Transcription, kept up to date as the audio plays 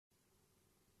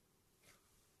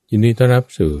ยินดีต้อนรับ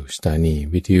สู่สถานี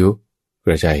วิทยุก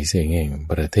ระจายเสียงแห่ง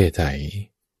ประเทศไทย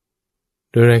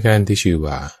โดยรายการที่ชื่อ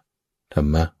ว่าธร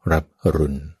รมรับอรุ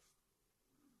ณ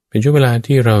เป็นช่วงเวลา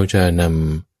ที่เราจะน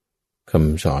ำค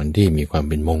ำสอนที่มีความ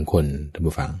เป็นมงคลท่าน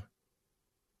ผู้ฟัง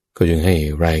ก็จึงให้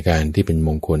รายการที่เป็นม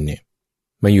งคลเนี่ย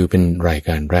มาอยู่เป็นรายก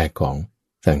ารแรกของ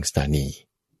ทางสถานี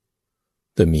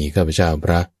โดยมีข้าพเจ้าพ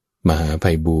ระมหาไพ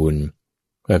บูลย์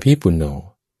อภิปุณโญ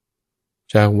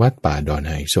จากวัดป่าดอน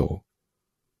ไฮโศก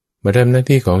มาทำหน้า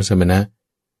ที่ของสมณะ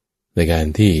ในการ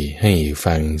ที่ให้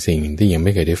ฟังสิ่งที่ยังไ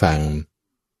ม่เคยได้ฟัง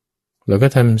แล้วก็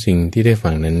ทำสิ่งที่ได้ฟั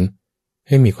งนั้นใ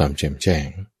ห้มีความแจ่มแจ้ง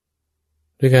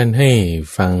ด้วยการให้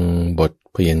ฟังบท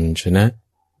พยัญชนะ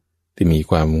ที่มี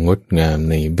ความงดงาม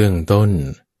ในเบื้องต้น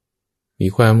มี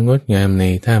ความงดงามใน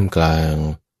ท่ามกลาง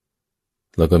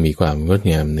แล้วก็มีความงด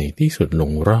งามในที่สุดล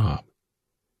งรอบ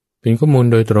เป็นข้อมูล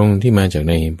โดยตรงที่มาจาก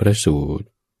ในพระสูตร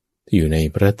ที่อยู่ใน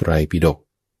พระไตรปิฎก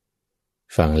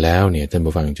ฟังแล้วเนี่ยท่าน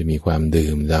ผู้ฟังจะมีความ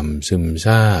ดื่มด่ำซึมซ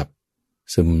าบ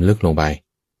ซึมลึกลงไป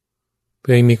เ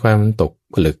พื่อให้มีความตก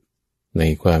ผลึกใน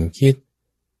ความคิด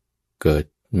เกิด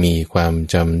มีความ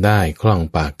จำได้คล่อง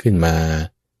ปากขึ้นมา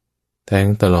แทง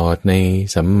ตลอดใน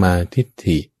สัมมาทิฏ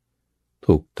ฐิ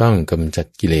ถูกต้องกำจัด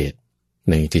กิเลส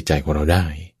ในจิตใจของเราได้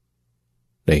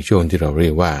ในช่วงที่เราเรี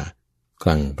ยกว่าค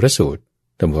ลังพระสูตร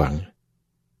ท่านผู้ฟัง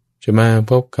จะมา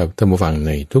พบกับท่านผู้ฟังใ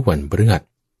นทุกวันพฤหัส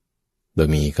โดย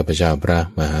มีข้าพเจ้าพระ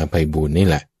มหาไพบูลย์นี่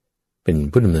แหละเป็น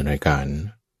ผู้ดำเนินรายการ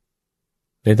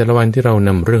ในแต่ละวันที่เราน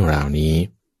ำเรื่องราวนี้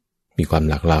มีความ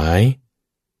หลากหลาย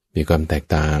มีความแตก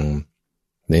ต่าง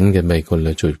เน้นกันไปคนล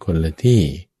ะจุดคนละที่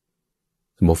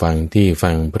ท่านผู้ฟังที่ฟั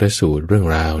งพระสูตรเรื่อง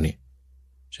ราวเนี่ย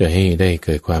จะให้ได้เ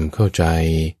กิดความเข้าใจ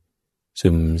ซึ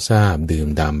มซาบดื่ม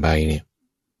ด่ำไปเนี่ย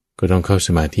ก็ต้องเข้าส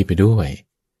มาธิไปด้วย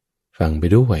ฟังไป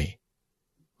ด้วย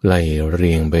ไล่เ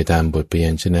รียงไปตามบทพยั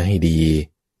ญชนะให้ดี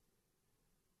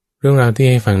เรื่องราวที่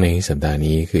ให้ฟังในสัปดาห์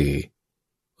นี้คือ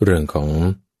เรื่องของ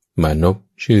มานพ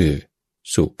ชื่อ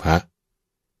สุภะ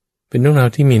เป็นเรื่องราว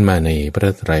ที่มีมาในพร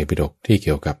ะไตรปิฎกที่เ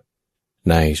กี่ยวกับ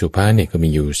นายสุภะเนี่ยก็มี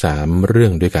อยู่3เรื่อ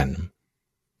งด้วยกัน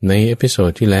ในเอพิโซ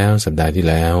ดที่แล้วสัปดาห์ที่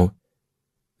แล้ว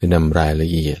ได้นำรายละ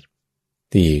เอียด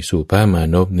ที่สุภะมา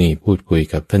นพนี่พูดคุย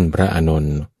กับท่านพระอานน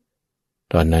ท์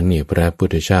ตอนนั้นเนี่ยพระพุท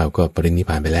ธเจ้าก็ปรินิพ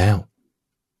พานไปแล้ว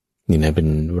นี่นะเป็น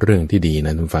เรื่องที่ดีน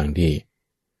ะท่านฟังที่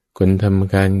คนท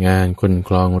ำการงานคนค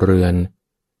ลองเรือน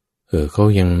เขา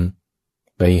ยัง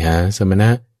ไปหาสมณะ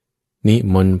นิ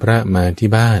มนต์พระมาที่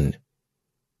บ้าน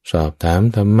สอบถาม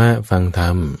ธรรมะฟังธร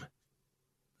รม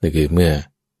นั่นคือเมื่อ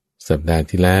สัปดาห์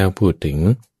ที่แล้วพูดถึง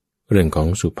เรื่องของ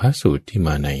สุภาสูตรที่ม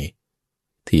าใน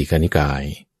ทีฆนิกาย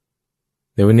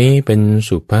ในวันนี้เป็น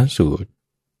สุภาสูตร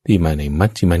ที่มาในมัช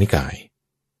ฌิมานิกาย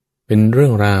เป็นเรื่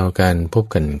องราวการพบ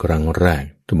กันครั้งแรก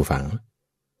ท่านผู้ฟัง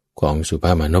ของสุภ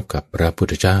ามานพกับพระพุท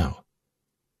ธเจ้า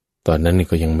ตอนนั้น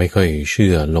ก็ยังไม่ค่อยเ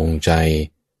ชื่อลงใจ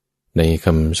ในค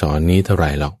ำสอนนี้เท่าไหร่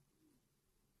หรอก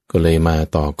ก็เลยมา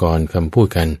ต่อกรคำพูด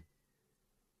กัน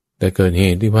แต่เกิดเห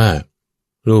ตุที่ว่า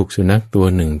ลูกสุนัขตัว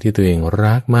หนึ่งที่ตัวเอง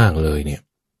รักมากเลยเนี่ย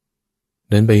เ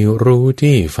ดินไปรู้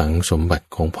ที่ฝังสมบัติ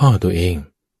ของพ่อตัวเอง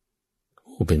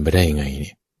เป็นไปได้ยังไงเ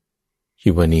นี่ยคิ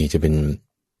ดว่านี่จะเป็น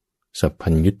สัพพั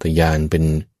ญญุตญาณเป็น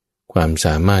ความส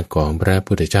ามารถของพระ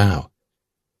พุทธเจ้า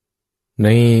ใน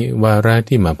วาระ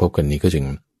ที่มาพบกันนี้ก็จึง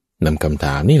นำคำถ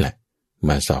ามนี่แหละม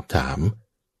าสอบถาม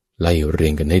ไล่เรี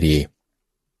ยงกันให้ดี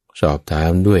สอบถา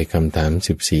มด้วยคำถาม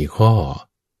14ข้อ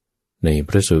ในพ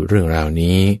ระสูตรเรื่องราว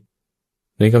นี้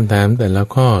ในคำถามแต่ละ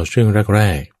ข้อช่วงแร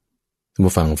กๆท่าน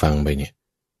ผู้ฟังไปเนี่ย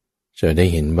จะได้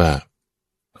เห็นว่า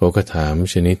เขาก็ถาม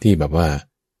ชนิดที่แบบว่า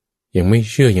ยังไม่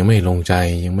เชื่อยังไม่ลงใจ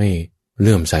ยังไม่เ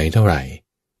ลื่อมใสเท่าไหร่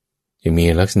ยังมี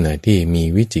ลักษณะที่มี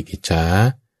วิจิกิจฉา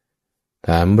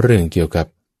ถามเรื่องเกี่ยวกับ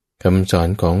คำสอน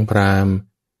ของพราหมณ์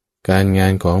การงา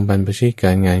นของบรรพชิตก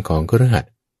ารงานของคฤหัส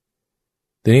ถ์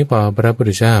ทีนี้พอพระพุท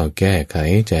ธเจ้าแก้ไข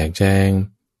แจกแจง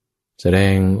แสด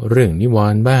งเรื่องนิว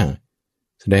รณ์บ้าง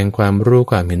แสดงความรู้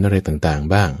ความเห็นอะไรต่าง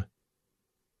ๆบ้าง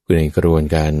คือในกระบวน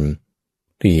การ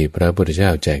ที่พระพุทธเจ้า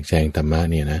แจกแจงธรรมะ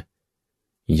เนี่ยนะ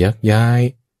ยักย้าย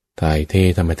ถ่ายเท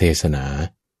ธรรมเทศนา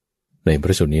ในพร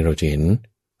ะสูตรนี้เราจะเห็น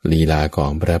ลีลาขอ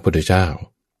งพระพุทธเจ้า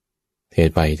เทศ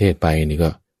ไปนี่ก็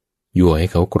ยั่วให้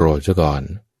เขาโกรธซะก่อน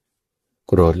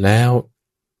โกรธแล้ว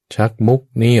ชักมุก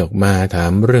นี้ออกมาถา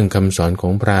มเรื่องคำสอนขอ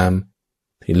งพราหมณ์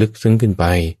ที่ลึกซึ้งขึ้นไป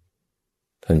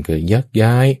ท่านก็ยัก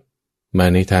ย้ายมา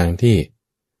ในทางที่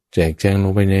แจกแจงล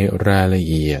งไปในรายละ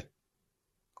เอียด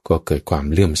ก็เกิดความ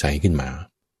เลื่อมใสขึ้นมา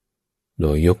โด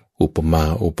ยยกอุปมา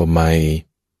อุปไมย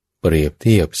เปรียบเ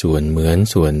ทียบส่วนเหมือน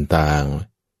ส่วนต่าง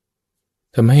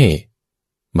ทำให้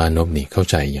มานพนี่เข้า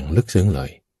ใจอย่างลึกซึ้งเล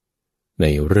ยใน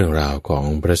เรื่องราวของ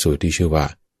พระสูตรที่ชื่อว่า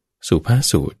สุภา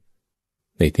สูตร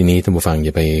ใน ในที่นี้ท่านผู้ฟังอ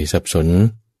ย่าไปสับสน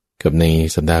กับใน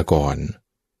สัปดาห์ก่อน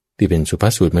ที่เป็นสุภา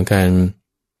ษิตเหมือนกัน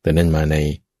แต่นั่นมาใน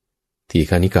ที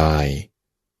ฆานิกาย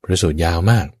พระสูตรยาว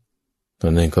มากตอ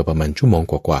นนั้นก็ประมาณชั่วโมง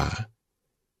กว่า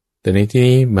แต่ในที่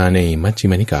นี้มาในมัชฌิ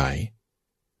มานิกาย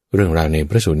เรื่องราวใน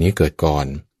พระสูตรนี้เกิดก่อน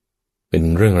เป็น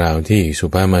เรื่องราวที่สุ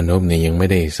ภามานพเนี่ยยังไม่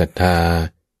ได้ศรัทธา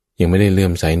ยังไม่ได้เลื่อ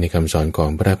มใสในคำสอนของ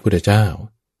พระพุทธเจ้า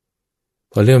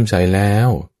พอเลื่อมใสแล้ว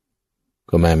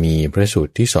ก็มามีพระสูต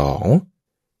รที่สอง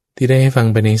ที่ได้ให้ฟัง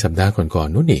ไปในสัปดาห์ก่อน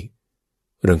ๆนู้นอีก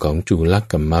เรื่องของจุล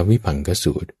กัมมวิภังค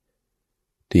สูตร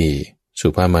ที่สุ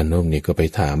ภามานพนี่ก็ไป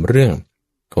ถามเรื่อง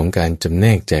ของการจำแน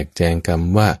กแจกแจงกรรม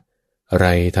ว่าอะไร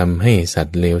ทำให้สัต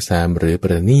ว์เลวทรามหรือป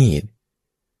ระณีต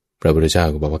พระพุทธเจ้า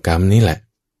ก็บอกว่ากรรมนี่แหละ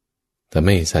ทำใ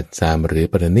ห้สัตว์ทรามหรือ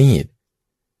ประณีต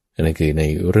อันนั้นคือใน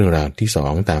เรื่องราวที่สอ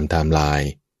งตามไทม์ไลน์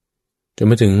จน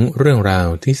มาถึงเรื่องราว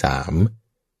ที่สาม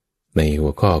ในหั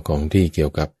วข้อของที่เกี่ย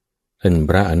วกับท่าน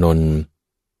พระอานนท์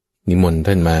นิมนต์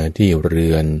ท่านมาที่เรื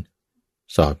อน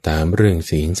สอบถามเรื่อง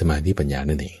ศีลสมาธิปัญญา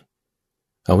นั่นเอง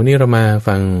เอาวันนี้เรามา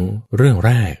ฟังเรื่องแ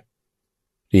รก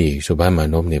ที่สุภามา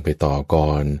นพเนี่ยไปต่อก่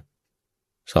อน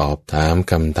สอบถาม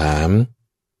คำถาม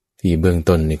ที่เบื้อง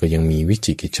ต้นนี่ก็ยังมีวิ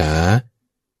จิกิจฉา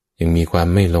ยังมีความ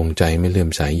ไม่ลงใจไม่เลื่อม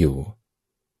ใสอยู่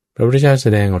พระพุทธเจ้าแส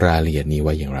ดงรายละเอียดนี้ไ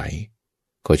ว้อย่างไร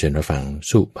ขอเชิญรับฟัง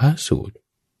สุภาสูตร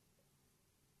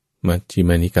มัชฌิม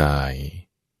านิกาย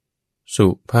สุ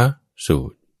ภาสู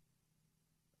ตร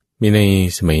มีใน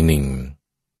สมัยหนึ่ง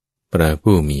พระ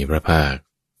ผู้มีพระภาค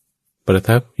ประ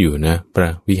ทับอยู่ณพระ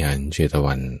วิหารเชต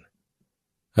วัน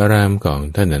อารามของ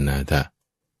ท่านอนาถ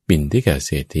บิณฑิกเศ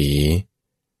รษฐี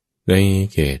ใน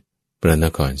เขตพระน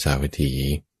ครสาวัตถี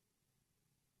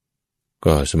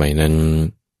ก็สมัยนั้น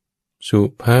สุ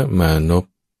ภมานพ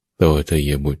โตเท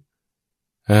ยบุตร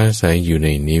อาศัยอยู่ใน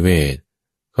นิเวศ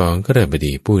ของกฤบ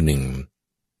ดีผู้หนึ่ง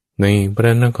ในพร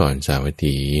ะนครสาวัต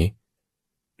ถี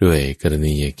ด้วยกร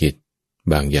ณียกิจ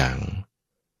บางอย่าง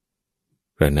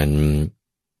กระนั้น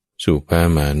สุภ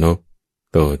มานพ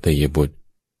โตเทยบุตร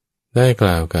ได้ก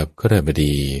ล่าวกับกฤบ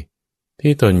ดี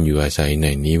ที่ตนอยู่อาศัยใน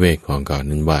นิเวศของเขา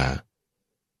นั้นว่า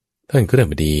ท่านกฤ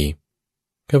บดี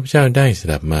ข้าพเจ้าได้ส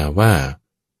ดับมาว่า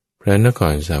พระนค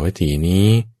รสาวัตถีนี้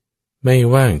ไม่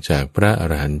ว่างจากพระอ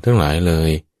รหันต์ทั้งหลายเล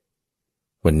ย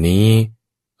วันนี้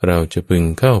เราจะพึง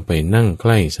เข้าไปนั่งใก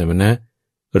ล้สมณะ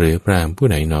หรือพราหมณ์ผู้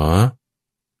ไหนหนอ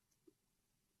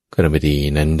กฤบดี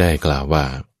นั้นได้กล่าวว่า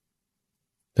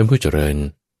ท่านผู้เจริญ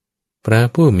พระ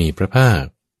ผู้มีพระภาค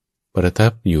ประทั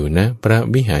บอยู่ณพระ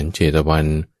วิหารเชตวัน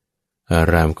อา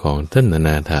รามของท่านอน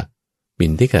าถบิ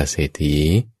ณฑิกเศรษฐี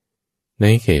ใน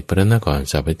เขตพระนคร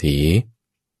สาวัตถี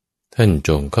ท่านจ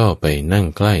งเข้าไปนั่ง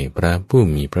ใกล้พระผู้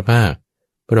มีพระภาค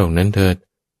พระองค์นั้นเถิด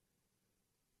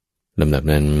ลำดับ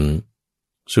นั้น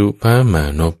สุภมา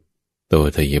นพโต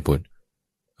เทยบุตร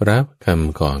รับค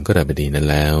ำของกฤบดีนั้น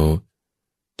แล้ว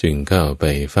จึงเข้าไป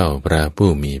เฝ้าพระผู้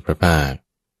มีพระภาค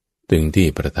ถึงที่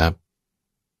ประทับ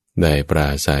ได้ปรา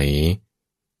ศัย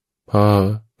พอ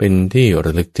เป็นที่ร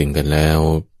ะลึกถึงกันแล้ว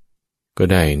ก็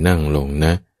ได้นั่งลงณ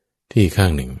ที่ข้า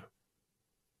งหนึ่ง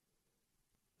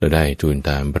และได้ทูลถ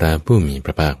ามพระผู้มีพ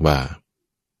ระภาคว่า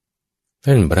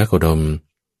ท่านพระโคดม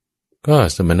ก็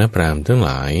สมณพราหมณ์ทั้งห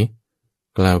ลาย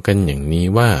กล่าวกันอย่างนี้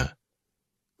ว่า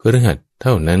คฤหัสถ์เ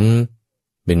ท่านั้น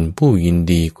เป็นผู้ยิน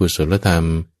ดีกุศลธรรม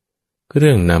เ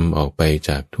รื่องนำออกไปจ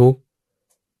ากทุกข์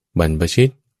บรรพชิต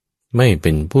ไม่เ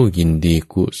ป็นผู้ยินดี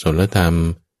กุศลธรรม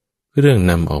เรื่อง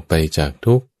นำออกไปจาก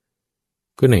ทุกข์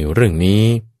ก็ในเรื่องนี้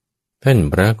ท่าน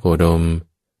พระโคดม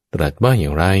ตรัสว่าอย่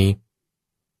างไร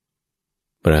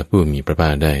พระผู้มีพระภา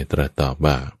คได้ตรัสตอบ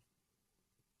ว่า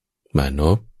มาน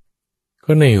พ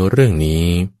ก็ในเรื่องนี้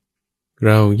เ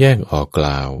ราแยกออกก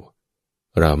ล่าว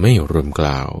เราไม่รวมก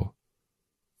ล่าว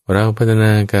เราพัฒน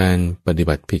าการปฏิ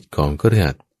บัติผิดของคฤ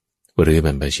หัสถ์หรือบ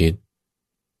รรพชิต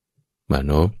มา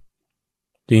นพ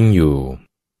จริงอยู่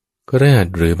คฤหัส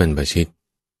ถ์หรือบรรพชิต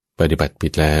ปฏิบัติผิ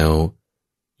ดแล้ว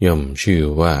ย่อมชื่อ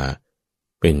ว่า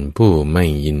เป็นผู้ไม่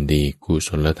ยินดีกุศ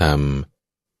ลธรรม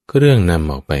เรื่องน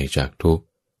ำออกไปจากทุกข์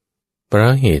เพรา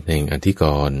ะเหตุแห่งอธิก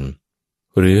รณ์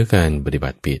หรือการปฏิบั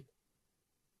ติผิด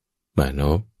มาน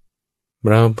พ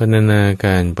เราพรรณนาก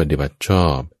ารปฏิบัติชอ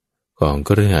บของค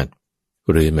ฤหัสถ์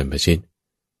หรือบรรพชิต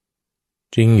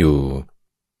จริงอยู่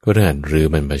คฤหัสถ์หรือ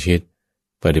บรรพชิต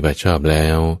ปฏิบัติชอบแล้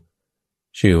ว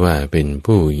ชื่อว่าเป็น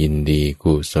ผู้ยินดี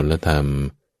กุศลธรรม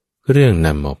เรื่องน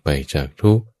ำออกไปจาก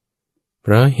ทุกข์เพ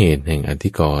ราะเหตุแห่งอธิ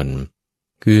กรณ์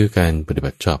คือการปฏิบั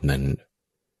ติชอบนั้น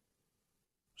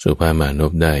สุภามาน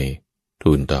พได้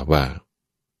ทูลตอบว่า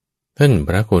ท่านพ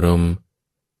ระโคดม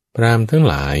พราหมณ์ทั้ง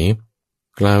หลาย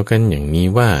กล่าวกันอย่างนี้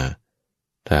ว่า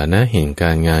ฐานะแห่งก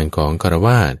ารงานของฆราว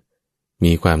าส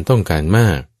มีความต้องการม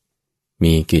าก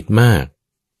มีกิจมาก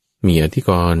มีอธิก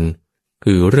รณ์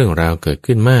คือเรื่องราวเกิด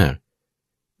ขึ้นมาก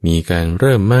มีการเ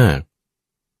ริ่มมาก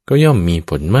ก็ย่อมมี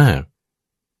ผลมาก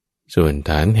ส่วนฐ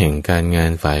านแห่งการงา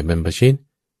นฝ่ายบรรพชิต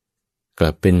ก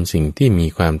ลับเป็นสิ่งที่มี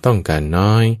ความต้องการ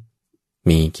น้อย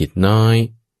มีกิจน้อย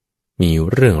มี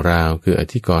เรื่องราวคืออ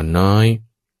ธิกรณ์น้อย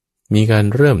มีการ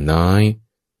เริ่มน้อย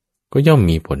ก็ย่อม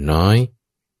มีผลน้อย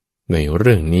ในเ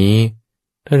รื่องนี้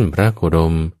ท่านพระโคด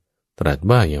มตรัส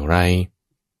ว่าอย่างไร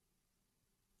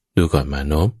ดูก่อนมา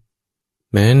นพ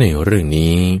แม้ในเรื่อง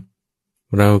นี้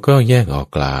เราก็แยกออก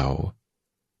กล่าว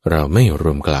เราไม่ร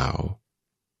วมกล่าว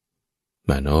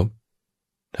มานพ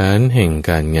ฐานแห่ง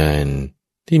การงาน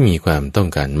ที่มีความต้อง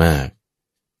การมาก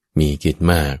มีกิจ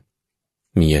มาก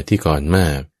มีอธิกรณ์มา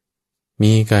ก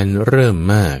มีการเริ่ม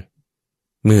มาก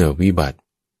เมื่อวิบัติ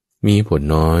มีผล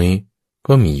น้อย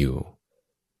ก็มีอยู่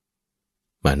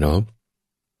มานพ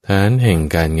ฐานแห่ง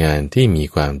การงานที่มี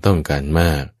ความต้องการม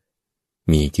าก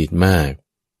มีกิจมาก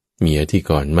มีอธิ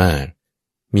กรณ์มาก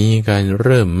มีการเ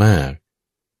ริ่มมาก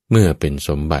เมื่อเป็นส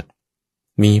มบัติ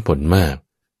มีผลมาก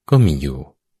ก็มีอยู่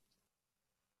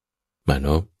มาน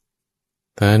พ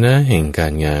ฐานะแห่งกา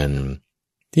รงาน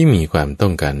ที่มีความต้อ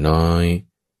งการน้อย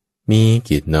มี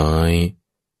กิจน้อย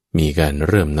มีการ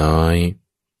เริ่มน้อย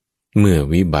เมื่อ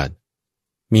วิบัติ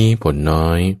มีผลน้อ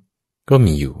ยก็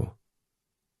มีอยู่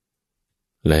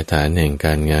และฐานแห่งก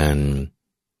ารงาน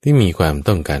ที่มีความ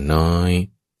ต้องการน้อย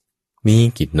มี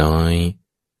กิจน้อย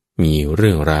มีเ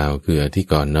รื่องราวคืออธิ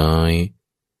กรณ์น้อย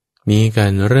มีกา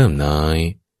รเริ่มน้อย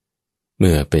เ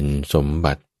มื่อเป็นสม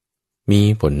บัติมี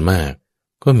ผลมาก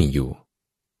ก็มีอยู่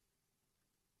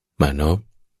มานพ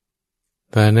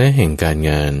ฐานะแห่งการ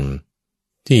งาน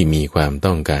ที่มีความ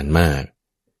ต้องการมาก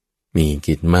มี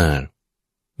กิจมาก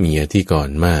มีอธิกร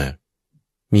ณ์มาก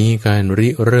มีการริ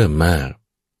เริ่มมาก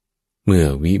เมื่อ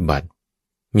วิบัติ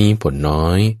มีผลน้อ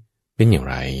ยเป็นอย่าง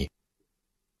ไร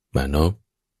มานพ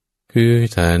คือ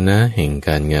ฐานะแห่งก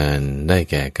ารงานได้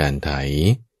แก่การไถ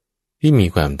ที่มี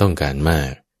ความต้องการมา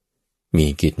กมี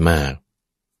กิจมาก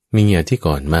มีอธิก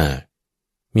รณ์มาก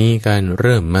มีการเ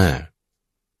ริ่มมาก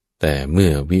แต่เมื่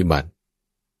อวิบัติ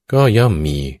ก็ย่อม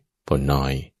มีผลน้อ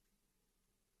ย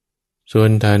ส่วน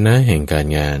ฐานะแห่งการ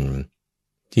งาน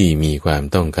ที่มีความ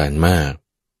ต้องการมาก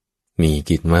มี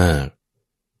กิจมาก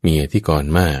มีอธิกร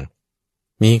ณ์มาก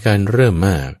มีการเริ่มม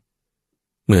าก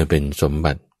เมื่อเป็นสม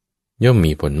บัติย่อม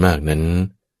มีผลมากนั้น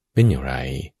เป็นอย่างไร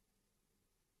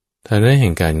ฐานะแห่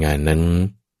งการงานนั้น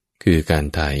คือการ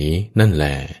ไถนั่นแหล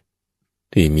ะ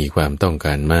ที่มีความต้องก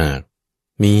ารมาก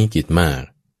มีกิจมาก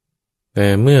แต่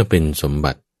เมื่อเป็นสม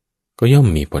บัติก็ย่อม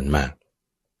มีผลมาก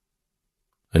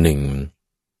อันหนึ่ง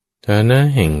ฐานะ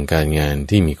แห่งการงาน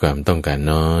ที่มีความต้องการ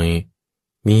น้อย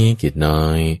มีกิจน้อ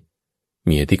ย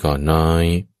มีอธิกรณ์น้อย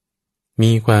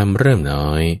มีความเริ่มน้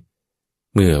อย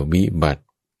เมื่อวิบัติ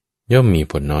ย่อมมี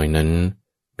ผลน้อยนั้น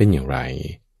เป็นอย่างไร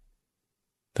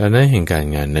ฐานะแห่งการ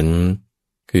งานนั้น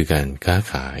คือการค้า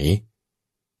ขาย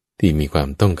ที่มีความ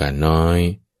ต้องการน้อย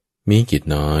มีกิจ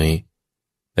น้อย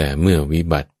แต่เมื่อวิ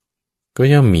บัติก็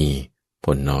ย่อมมีผ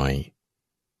ลน้อย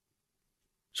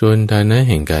ส่วนฐานะแ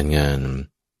ห่งการงาน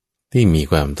ที่มี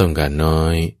ความต้องการน้อ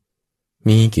ย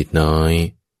มีกิจน้อย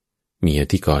มีอ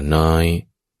ธิกรณ์น้อย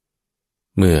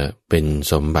เมื่อเป็น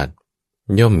สมบัติ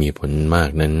ย่อมมีผลมาก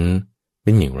นั้นเ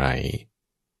ป็นอย่างไร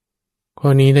ข้อ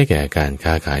นี้ได้แก่การ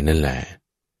ค้าขายนั่นแหละ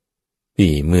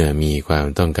ที่เมื่อมีความ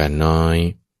ต้องการน้อย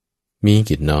มี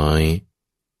กิจน้อย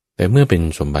แต่เมื่อเป็น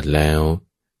สมบัติแล้ว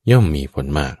ย่อมมีผล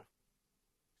มาก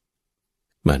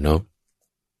มานพ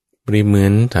เปรียบเหมือ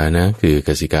นฐานะคือก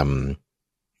สิกรรม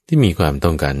ที่มีความต้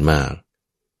องการมาก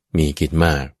มีกิจม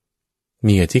าก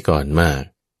มีอธิกรณ์มาก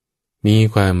มี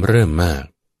ความเริ่มมาก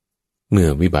เมื่อ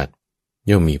วิบัติ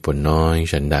ย่อมมีผลน้อย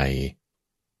ฉันใด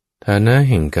ฐานะ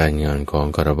แห่งการงานของ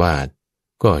ฆราวาส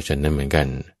ก็ฉันนั้นเหมือนกัน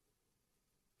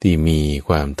ที่มีค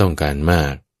วามต้องการมา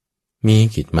กมี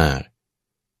กิจมาก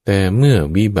แต่เมื่อ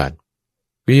วิบัติ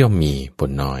ก็ย่อมมีผ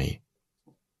ลน้อย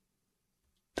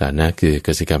ฐานะคือก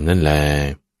สิกรรมนั่นแล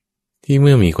ที่เ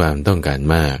มื่อมีความต้องการ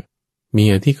มากมี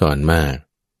อธิกรณ์มาก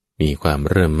มีความ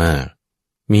เริ่มมาก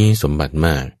มีสมบัติม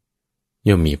าก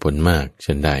ย่อมมีผลมาก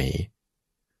ฉันใด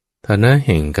ฐานะแ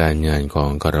ห่งการงานของ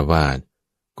ฆราวาส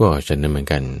ก็ฉันนั้นเหมือน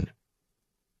กัน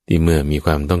ที่เมื่อมีค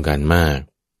วามต้องการมาก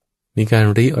มีการ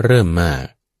ริเริ่มมาก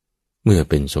เมื่อ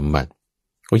เป็นสมบัติ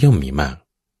ก็ย่อมมีมาก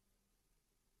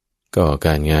ก็ก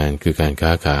ารงานคือการค้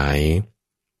าขาย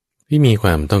ที่มีคว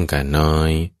ามต้องการน้อ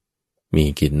ยมี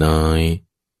กิจน้อย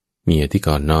มีอธิก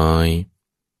รณ์น้อย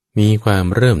มีความ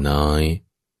เริ่มน้อย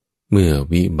เมื่อ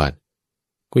วิบัติ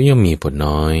ก็ย่อมมีผล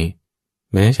น้อย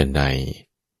แม้ฉันใด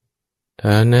ฐ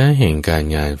านะแห่งการ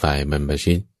งานฝ่ายบรรพ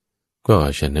ชิตก็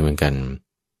ฉันนั้นเหมือนกัน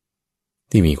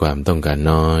ที่มีความต้องการ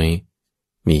น้อย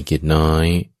มีกิจน้อย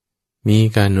มี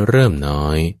การเริ่มน้อ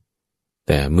ยแ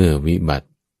ต่เมื่อวิบัติ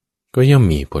ก็ย่อม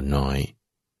มีผลน้อย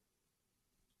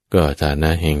ก็ฐานะ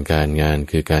แห่งการงาน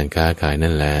คือการค้าขาย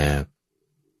นั่นแหละ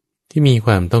ที่มีค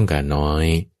วามต้องการน้อย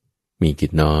มีกิ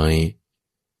จน้อย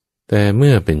แต่เ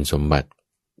มื่อเป็นสมบัติ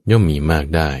ย่อมมีมาก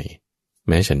ได้แ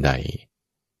ม้ฉันใด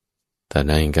ฐาน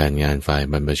ะแห่งการงานฝ่าย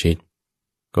บรรพชิต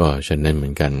ก็ฉันนั้นเหมื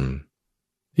อนกัน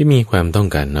ที่มีความต้อง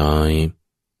การน้อย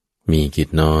มีกิจ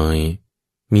น้อย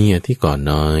มีอธิกรณ์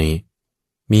น้อย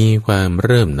มีความเ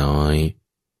ริ่มน้อย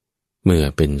เมื่อ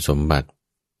เป็นสมบัติ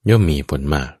ย่อมมีผล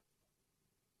มาก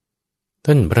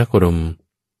ท่านพระโคดม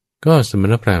ก็สม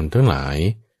ณพราหมณ์ทั้งหลาย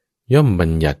ย่อมบั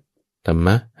ญญัติธรรม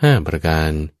ะ5ประกา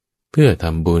รเพื่อท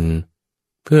ำบุญ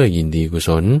เพื่อยินดีกุศ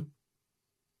ล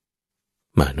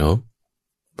มานพ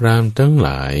พราหมณ์ทั้งหล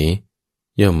าย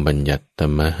ย่อมบัญญัติธร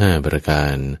รมะ5ประกา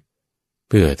ร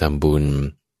เพื่อทำบุญ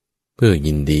เพื่อ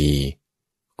ยินดี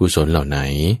กุศลเหล่าไหน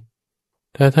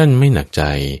ถ้าท่านไม่หนักใจ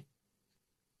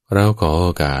เราขอโอ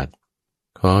กาส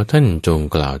ขอท่านจง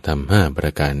กล่าวธรรม5ปร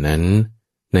ะการนั้น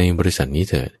ในบริษัทนี้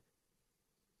เถิด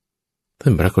ท่า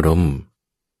นพระโคดม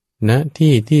ณ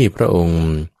ที่ที่พระองค์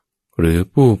หรือ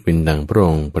ผู้เป็นดังพระอ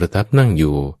งค์ประทับนั่งอ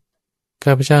ยู่ข้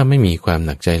าพเจ้าไม่มีความห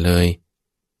นักใจเลย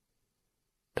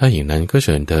ถ้าอย่างนั้นก็เ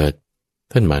ชิญเถิด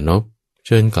ท่านมานพเ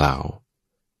ชิญกล่าว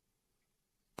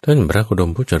ท่านพระโคด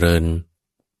มผู้เจริญ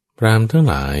พราหมณ์ทั้ง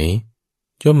หลาย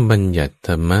ย่อมบัญญัติธ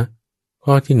รรมะ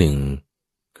ข้อที่หนึ่ง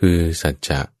คือสัจจ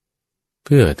ะเ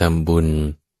พื่อทำบุญ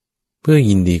เพื่อ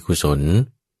ยินดีกุศล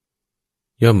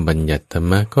ย่อมบัญญัติธรร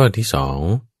มะข้อที่สอง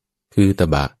คือต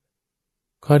บะ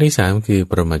ข้อที่สามคือ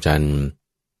ปรมาจารย์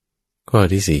ข้อ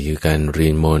ที่สี่คือการเรี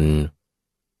ยนมนต์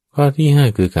ข้อที่ห้า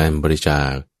คือการบริจา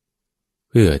ค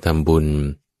เพื่อทำบุญ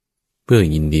เพื่อ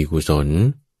ยินดีกุศล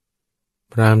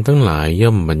พราหมณ์ทั้งหลายย่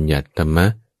อมบัญญัติธรรมะ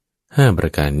5ปร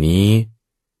ะการนี้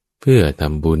เพื่อท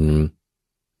ำบุญ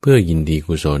เพื่อยินดี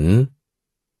กุศล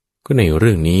ก็ในเ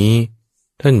รื่องนี้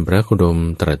ท่านพระโคดม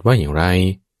ตรัสว่าอย่างไร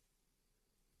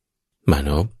มาน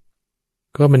พ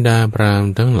ก็บรรดาพราหม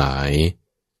ณ์ทั้งหลาย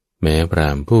แม้พรา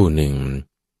หมณ์ผู้หนึ่ง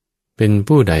เป็น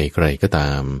ผู้ใดใครก็ต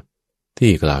าม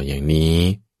ที่กล่าวอย่างนี้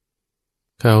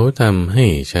เขาทำให้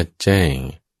ชัดแจ้ง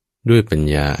ด้วยปัญ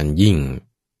ญาอันยิ่ง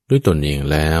ด้วยตนเอง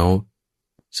แล้ว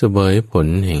เสวยผล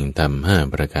แห่งธรรม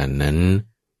5ประการนั้น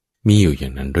มีอยู่อย่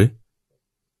างนั้นหรือ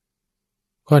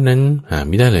ข้อนั้นหาไ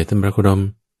ม่ได้เลยท่านพระโคดม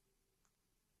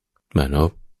มาน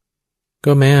พ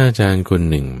ก็แม้อาจารย์คน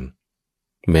หนึ่ง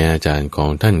แม้อาจารย์ของ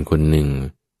ท่านคนหนึ่ง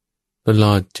ตล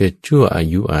อด7ชั่วอา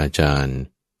ยุอาจารย์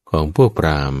ของพวกพร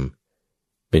าหมณ์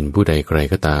เป็นผู้ใดใคร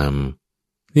ก็ตาม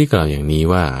ที่กล่าวอย่างนี้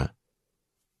ว่า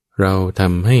เราท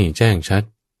ำให้แจ้งชัด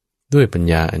ด้วยปัญ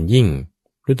ญาอันยิ่ง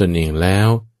ด้วยตนเองแล้ว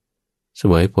เส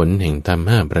วยผลแห่งธรรม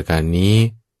5ประการนี้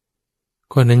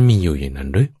ข้อนั้นมีอยู่อย่างนั้น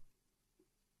หรือ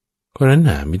ข้อนั้น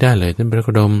หาไม่ได้เลยท่านพระโค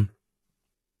ดม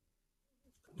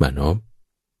มานพ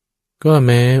ก็แ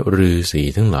ม้ฤาษี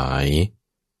ทั้งหลาย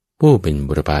ผู้เป็น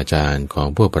บุรพาจารย์ของ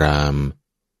พวกพราหมณ์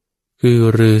คือ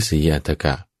ฤาษีอัฏฐก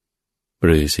ะ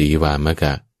ฤาษีวามก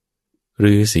ะ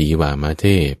ฤาษีวามเท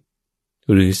พ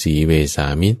ฤาษีเวสา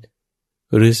มิตร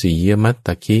ฤาษียมัตต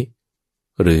คิ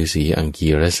ฤาษีอังคี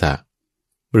รสะ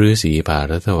ฤาษีภา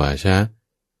รัตวาชะ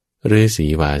ฤาษี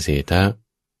วาเสทะ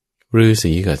ฤา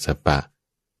ษีกัสสปะ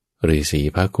ฤาษี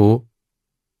ภคุ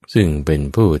ซึ่งเป็น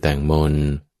ผู้แต่งมนต์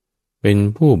เป็น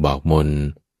ผู้บอกมนต์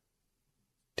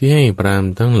ที่ให้พราหม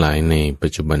ณ์ทั้งหลายในปั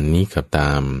จจุบันนี้ขับต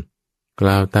ามก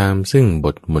ล่าวตามซึ่งบ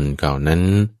ทมนต์เก่านั้น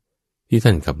ที่ท่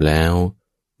านขับแล้ว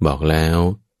บอกแล้ว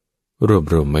รวบ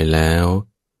รวมไว้แล้ว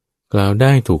กล่าวไ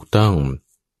ด้ถูกต้อง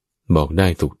บอกได้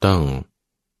ถูกต้อง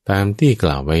ตามที่ก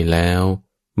ล่าวไว้แล้ว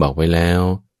บอกไว้แล้ว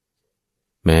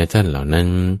แม้ท่านเหล่านั้น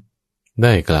ไ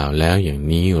ด้กล่าวแล้วอย่าง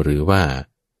นี้หรือว่า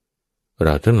เร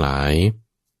าทั้งหลาย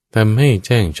ทำให้แ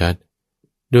จ้งชัด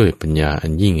ด้วยปัญญาอั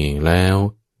นยิ่งเองแล้ว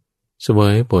เสว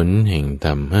ยผลแห่งธร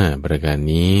รม5ประการ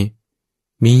นี้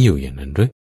มีอยู่อย่างนั้นหรื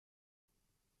อ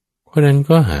ข้อนั้น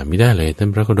ก็หาไม่ได้เลยท่าน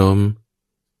พระโคดม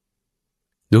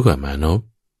ดูก่อนมานพ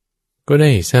ก็ไ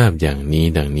ด้ทราบอย่างนี้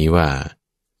ดังนี้ว่า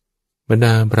บรรด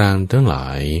าพราหมณ์ทั้งหลา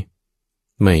ย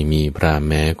ไม่มีพราหมณ์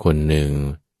แม้คนหนึ่ง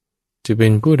จะเป็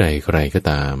นผู้ใดใครก็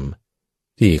ตาม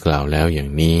ที่กล่าวแล้วอย่า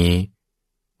งนี้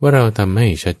ว่าเราทำให้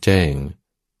ชัดแจ้ง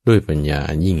ด้วยปัญญา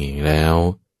อันยิ่งเองแล้ว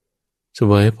เส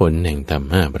วยผลแห่งธรรม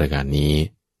5ประการนี้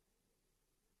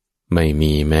ไม่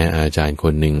มีแม้อาจารย์ค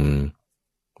นหนึ่ง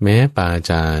แม้ปา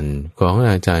จารย์ของ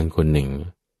อาจารย์คนหนึ่ง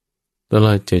ตล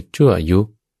อด7ชั่วอายุ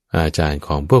อาจารย์ข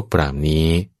องพวกพราหมณ์นี้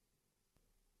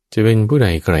จะเป็นผู้ใด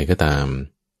ใครก็ตาม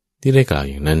ที่ได้กล่าว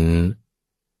อย่างนั้น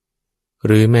ห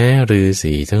รือแม้ฤา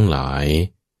ษีทั้งหลาย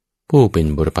ผู้เป็น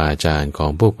บุรพาจารย์ขอ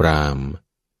งพวกพราหมณ์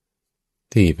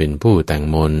ที่เป็นผู้แต่ง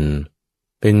มนต์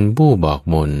เป็นผู้บอก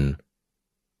มนต์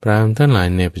พราหมณ์ทั้งหลาย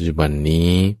ในปัจจุบันนี้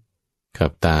ขั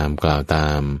บตามกล่าวตา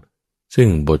มซึ่ง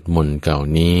บทมนต์เก่า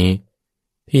นี้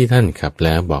ที่ท่านขับแ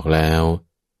ล้วบอกแล้ว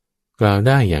กล่าวไ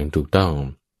ด้อย่างถูกต้อง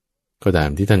ก็ตาม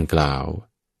ที่ท่านกล่าว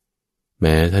แ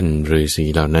ม้ท่านฤาษี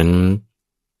เหล่านั้น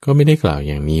ก็ไม่ได้กล่าวอ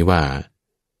ย่างนี้ว่า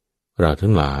เรา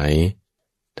ทั้งหลาย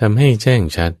ทำให้แจ้ง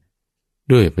ชัด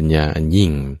ด้วยปัญญาอันยิ่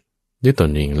งด้วยต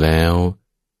นเองแล้ว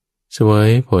เสว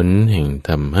ยผลแห่งธ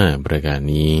รรม5ประการ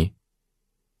นี้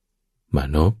มา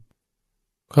นพ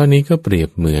ข้อนี้ก็เปรียบ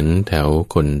เหมือนแถว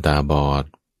คนตาบอด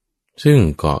ซึ่ง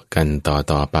เกาะกัน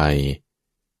ต่อไป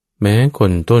แม้ค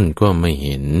นต้นก็ไม่เ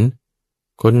ห็น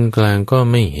คนกลางก็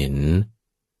ไม่เห็น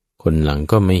คนหลัง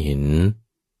ก็ไม่เห็น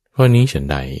ข้อนี้ฉัน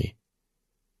ใด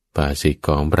ภาษิตข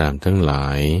องพราหมณ์ทั้งหลา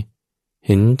ยเ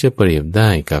ห็นจะเปรียบได้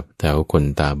กับแถวคน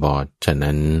ตาบอดฉะ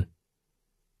นั้น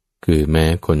คือแม้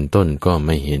คนต้นก็ไ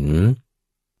ม่เห็น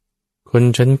คน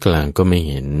ชั้นกลางก็ไม่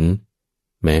เห็น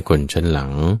แม้คนชั้นหลั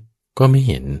งก็ไม่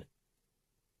เห็น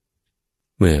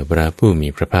เมื่อพระผู้มี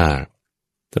พระภาค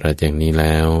ตรัสอย่างนี้แ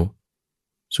ล้ว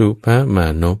สุภมา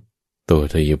นพโต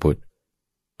ทยบุตร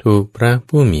ถูกพระ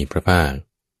ผู้มีพระภาค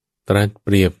ตรัสเป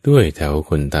รียบด้วยแถว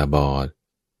คนตาบอด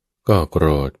ก็โกร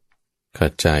ธขั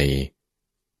ดใจ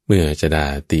เมื่อจะด่า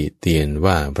ติเตียน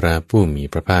ว่าพระผู้มี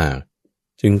พระภาค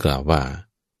จึงกล่าวว่า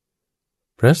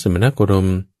พระสมณโคดม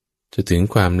จะถึง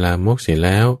ความลามกเสียแ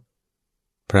ล้ว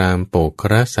พราหมณ์โปกค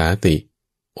รสาติ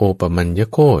โอปมัญญ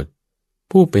โคต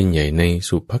ผู้เป็นใหญ่ใน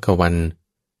สุภควัน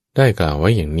ได้กล่าวไว้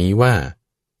อย่างนี้ว่า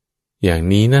อย่าง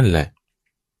นี้นั่นแหละ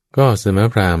ก็สมณ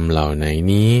พราหมณ์เหล่าไหน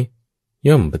นี้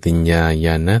ย่อมปฏิญญาญ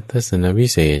าณทัศนวิ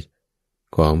เศษ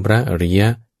ของพระอริยะ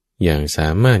อย่างสา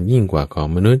มารถยิ่งกว่าของ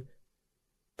มนุษย์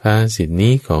ภาษิต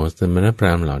นี้ของสมณพร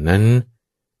าหมณ์เหล่านั้น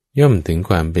ย่อมถึง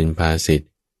ความเป็นภาษิต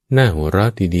น่าหัวเรา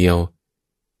ะทีเดียว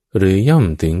หรือย่อม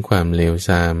ถึงความเลวท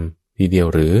รามทีเดียว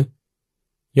หรือ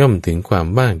ย่อมถึงความ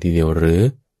ว่างทีเดียวหรือ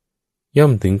ย่อ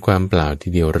มถึงความเปล่าที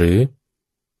เดียวหรือ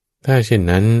ถ้าเช่น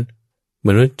นั้นม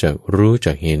นุษย์จะรู้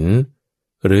จักเห็น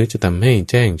หรือจะทำให้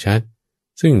แจ้งชัด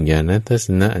ซึ่งญาณทัศ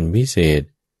นะอันวิเศษ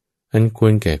อันคว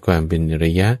รแก่ความเป็นร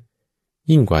ะยะ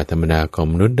ยิ่งกว่าธรรมดาของ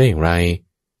มนุษย์ได้อย่างไร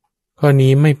ข้อ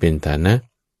นี้ไม่เป็นฐานะ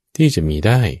ที่จะมีไ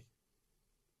ด้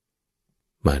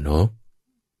มานพ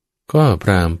ก็พ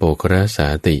ราหมณ์โปกรสา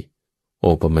ติโอ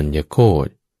ปมัญญโคต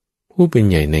ผู้เป็น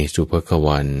ใหญ่ในสุภค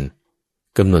วัน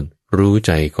กำหนดรู้ใ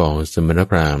จของสมณ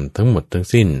พราหมณ์ทั้งหมดทั้ง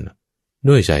สิ้น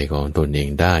ด้วยใจของตนเอง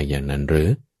ได้อย่างนั้นหรือ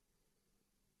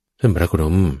ท่านพระโคด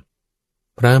ม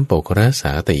พราหมณ์โปกรส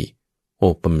าติโอ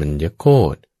ปมัญญโค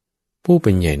ตผู้เ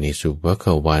ป็นใหญ่ในสุภค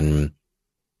วัน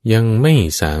ยังไม่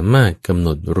สามารถกำหน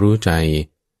ดรู้ใจ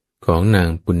ของนาง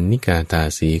ปุณณิกาตา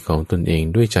สีของตนเอง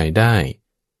ด้วยใจได้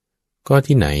ก็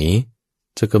ที่ไหน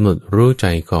จะกำหนดรู้ใจ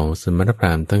ของสมณพร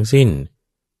าหมณ์ทั้งสิ้น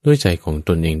ด้วยใจของต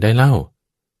นเองได้เล่า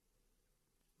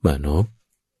มานพ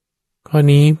ข้อ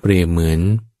นี้เปรียบเหมือน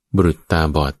บุรุษตา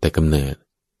บอดแต่กำเนิด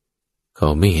เขา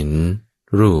ไม่เห็น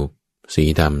รูปสี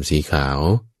ดำสีขาว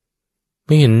ไ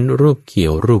ม่เห็นรูปเขีย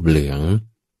วรูปเหลือง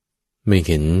ไม่เ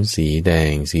ห็นสีแด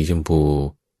งสีชมพู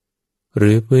ห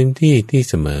รือพื้นที่ที่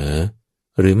เสมอ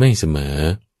หรือไม่เสมอ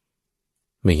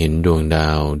ไม่เห็นดวงดา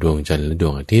วดวงจันทร์และด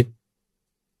วงอาทิตย์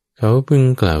เขาพึง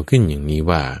กล่าวขึ้นอย่างนี้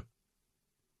ว่า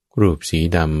รูปสี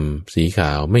ดำสีข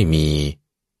าวไม่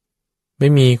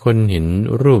มีคนเห็น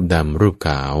รูปดำรูปข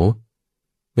าว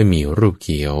ไม่มีรูปเ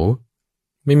ขียว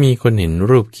ไม่มีคนเห็น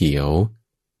รูปเขียว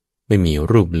ไม่มี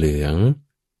รูปเหลือง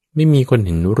ไม่มีคนเ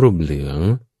ห็นรูปเหลือง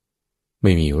ไ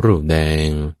ม่มีรูปแดง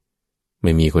ไ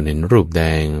ม่มีคนเห็นรูปแด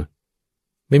ง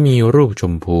ไม่มีรูปช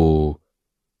มพู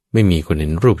ไม่มีคนเห็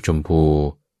นรูปชมพู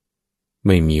ไ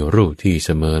ม่มีรูปที่เส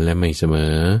มอและไม่เสม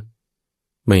อ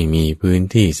ไม่มีพื้น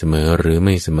ที่เสมอหรือไ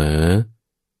ม่เสมอ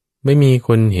ไม่มีค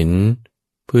นเห็น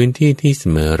พื้นที่ที่เส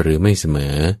มอหรือไม่เสม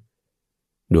อ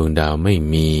ดวงดาวไม่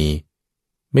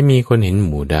มีคนเห็นห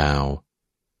มู่ดาว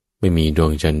ไม่มีดว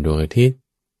งจันทร์ดวงอาทิตย์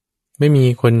ไม่มี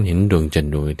คนเห็นดวงจันท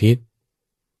ร์ดวงอาทิตย์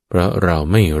เพราะเรา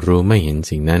ไม่รู้ไม่เห็น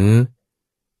สิ่งนั้น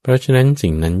เพราะฉะนั้นสิ่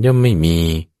งนั้นย่อมไม่มี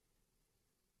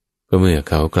ก็เมื่อ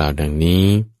เขากล่าวดังนี้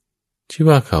ชื่อ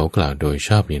ว่าเขากล่าวโดยช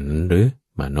อบอย่างนั้นหรือ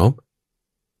มานพ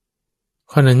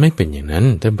ข้อนั้นไม่เป็นอย่างนั้น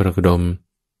ท่านพระโคดม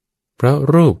เพราะ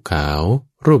รูปขาว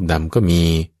รูปดำก็มี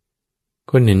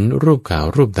คนเห็นรูปขาว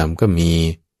รูปดำก็มี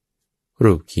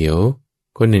รูปเขียว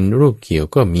คนเห็นรูปเขียว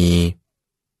ก็มี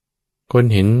คน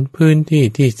เห็นพื้นที่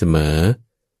ที่เสมอ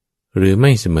หรือไ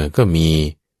ม่เสมอก็มี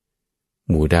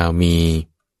หมู่ดาวมี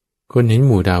คนเห็นห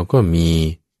มู่ดาวก็มี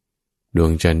ดว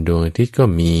งจันทร์ดวงอาทิตย์ก็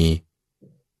มี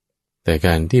แต่ก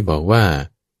ารที่บอกว่า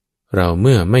เราเ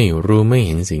มื่อไม่รู้ไม่เ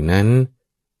ห็นสิ่งนั้น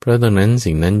เพราะตรงนั้น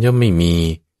สิ่งนั้นย่อมไม่มี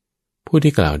ผู้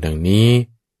ที่กล่าวดังนี้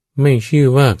ไม่ชื่อ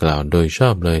ว่ากล่าวโดยชอ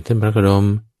บเลยท่านพระโคดม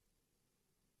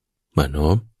มาน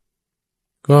พ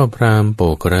ก็พราหมณ์โป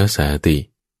กรสาติ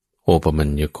โอปมัญ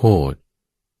ญโคต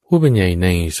ผู้เป็นใหญ่ใน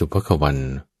สุภควัน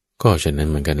ก็ฉะนั้น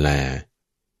เหมือนกันแล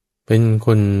เป็นค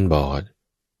นบอด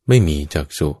ไม่มีจัก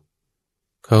ษุ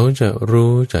เขาจะ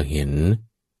รู้จะเห็น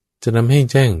จะทำให้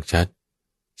แจ้งชัด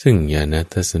ซึ่งญาณ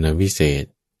ทัศนวิเศษ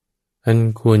อัน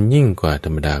ควรยิ่งกว่าธร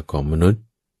รมดาของมนุษย์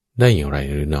ได้อย่างไร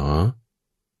หรือหนอ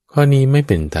ข้อนี้ไม่เ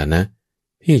ป็นฐานะ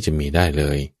ที่จะมีได้เล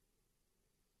ย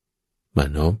มา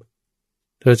นพ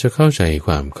เธอจะเข้าใจค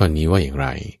วามข้อนี้ว่าอย่างไร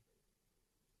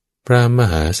พราหมณ์ม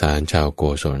หาศาลชาวโก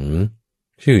ศล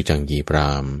ชื่อจังยีพร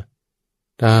าหมณ์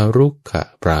ดารุกข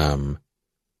พราหมณ์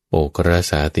โอกร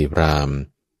สาติพราหมณ์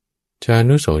ชา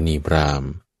นุโสนีพราหมณ์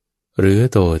หรือ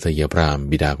โตตยพราหมณ์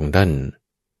บิดาของท่าน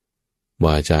ว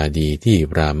าจาดีที่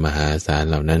พราหมณ์มหาศาล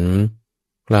เหล่านั้น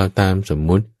กล่าวตามสม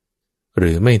มุติห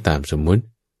รือไม่ตามสมมุติ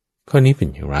ข้อนี้เป็น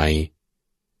อย่างไร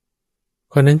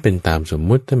ข้อนั้นเป็นตามสม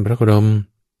มุติท่านพระโคดม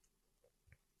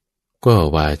ก็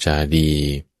วาจาดี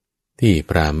ที่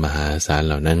พราหมณ์มหาศาลเ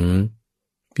หล่านั้น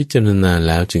พิจารณาแ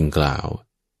ล้วจึงกล่าว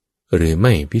หรือไ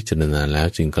ม่พิจารณาแล้ว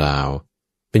จึงกล่าว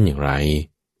เป็นอย่างไร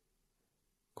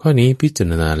ข้อนี้พิจาร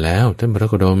ณาแล้วท่านพระ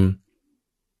โคดม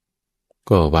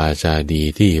ก็วาจาดี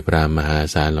ที่พราหมณ์มหา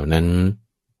ศาลเหล่านั้น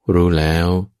รู้แล้ว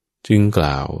จึงก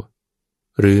ล่าว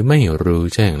หรือไม่รู้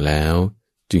แจ้งแล้ว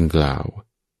จึงกล่าว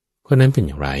ข้อนั้นเป็นอ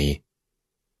ย่างไร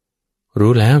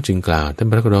รู้แล้วจึงกล่าวท่าน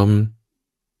พระโคดม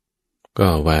ก็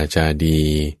วาจาดี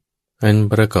อัน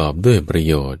ประกอบด้วยประ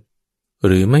โยชน์ห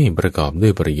รือไม่ประกอบด้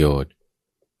วยประโยชน์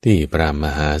ที่พราหมณ์ม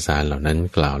หาศาลเหล่านั้น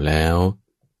กล่าวแล้ว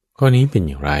ข้อนี้เป็นอ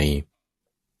ย่างไร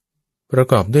ประ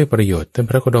กอบด้วยประโยชน์ท่าน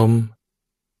พระโคดม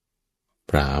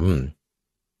พราหมณ์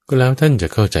ก็แล้วท่านจะ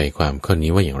เข้าใจความข้อ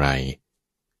นี้ว่าอย่างไร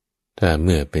ถ้าเ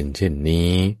มื่อเป็นเช่น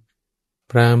นี้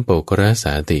พราหมณ์โปกรส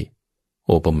าติโ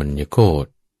อปมัญญโคต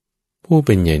ผู้เ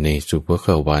ป็นใหญ่ในสุภค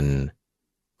วัน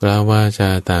กล่าววาจา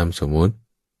ตามสมมุติ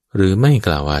หรือไม่ก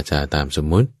ล่าววาจาตามสม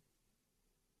มุติ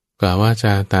กล่าววาจ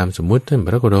าตามสมมุติท่านพ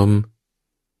ระโคดม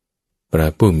พระ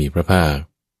ผู้มีพระภาค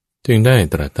จึงได้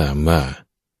ตรัสถามว่า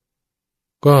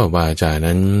ก็วาจา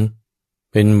นั้น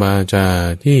เป็นวาจา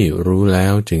ที่รู้แล้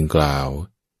วจึงกล่าว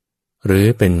หรือ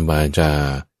เป็นวาจา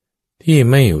ที่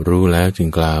ไม่รู้แล้วจึง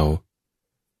กล่าว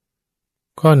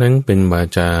ข้อนั้นเป็นวา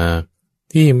จา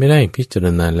ที่ไม่ได้พิจาร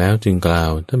ณาแล้วจึงกล่า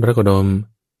วท่านพระโคดม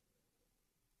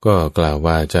ก็กล่าวว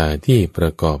าจาที่ปร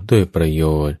ะกอบด้วยประโย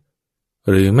ชน์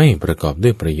หรือไม่ประกอบด้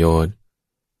วยประโยชน์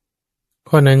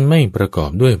ข้อนั้นไม่ประกอ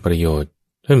บด้วยประโยชน์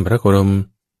ท่านพระโคดม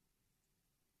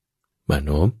มา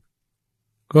นพ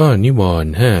ก็นิวร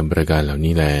ณ์5ประการเหล่า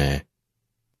นี้แล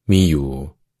มีอยู่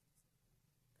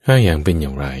5อย่างเป็นอย่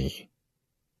างไร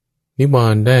นิว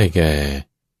รณ์ได้แก่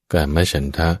กามฉัน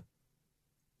ทะ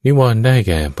นิวรณ์ได้แ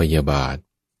ก่พยาบาท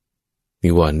นิ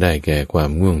วรณ์ได้แก่ความ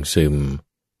ง่วงซึม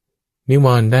นิว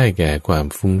รณ์ได้แก่ความ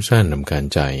ฟุ้งซ่านรำคาญ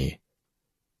ใจ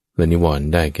และนิวรณ์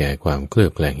ได้แก่ความเคลือ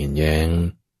บแคลงเห็นแย้ง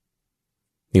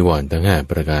นิวรณ์ทั้ง5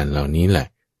ประการเหล่านี้แหละ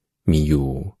มีอยู่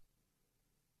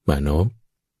มานพ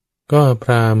ก็พ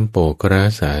ราหมณ์โปกร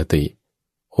สาติ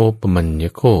โอปมัญญ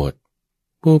โคต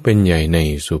ผู้เป็นใหญ่ใน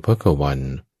สุภควัน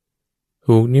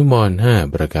ถูกนิวรณ์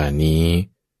5ประการนี้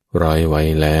ร้อยไว้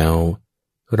แล้ว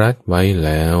รัดไว้แ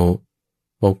ล้ว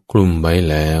ปกคลุมไว้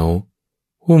แล้ว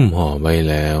หุ้มห่อไว้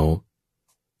แล้ว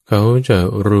เขาจะ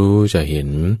รู้จะเห็น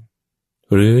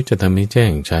หรือจะทำให้แจ้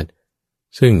งชัด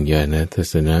ซึ่งญาณทั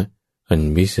ศนะอัน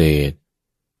วิเศษ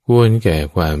ควรแก่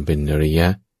ความเป็นอริยะ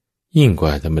ยิ่งก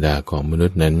ว่าธรรมดาของมนุ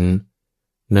ษย์นั้น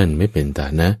นั่นไม่เป็นฐา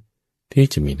นะที่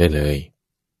จะมีได้เลย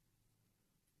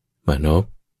มานพ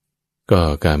ก็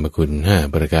กามคุณ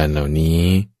5ประการเหล่านี้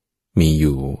มีอ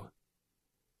ยู่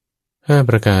5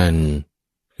ประการ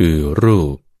คือรู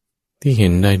ปที่เห็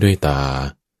นได้ด้วยตา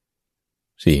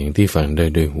เสียงที่ฟังได้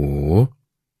ด้วยหู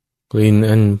กลิ่น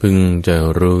อันพึงจะ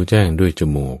รู้แจ้งด้วยจ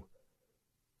มูก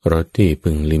รสที่พึ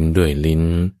งลิ้มด้วยลิ้น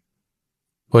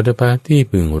โผฏฐัพพะที่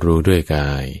พึงรู้ด้วยก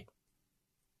าย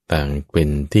ต่างเป็น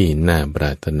ที่น่าปร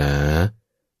ารถนา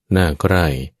น่าใคร่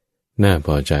น่าพ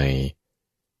อใจ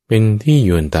เป็นที่ย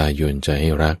วนตายวนใจใ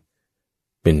ห้รัก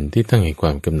เป็นที่ตั้งให้คว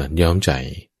ามกำหนัดย้อมใจ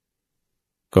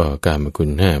ก็กามคุณ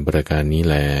5ประการนี้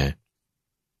แล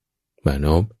มาน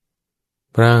พ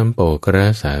พราหมณ์โปกร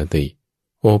สาติ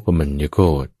โอปมัญญโค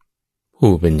ต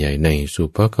ผู้เป็นใหญ่ในสุ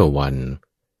ภควัน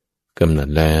กำหนัด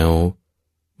แล้ว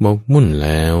หมกมุ่นแ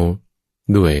ล้ว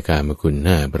ด้วยกามคุณ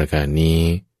5ประการนี้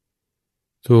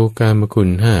ถูกกามคุณ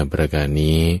5ประการ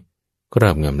นี้ครอ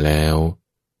บงำแล้ว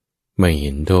ไม่เ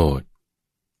ห็นโทษ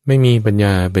ไม่มีปัญญ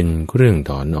าเป็นเครื่อง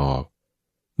ถอนออก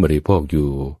บริโภคอ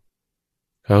ยู่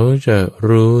เขาจะ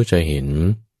รู้จะเห็น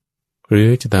หรือ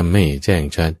จะทำให้แจ้ง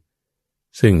ชัด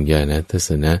ซึ่งญาณทัศ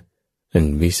นะอัน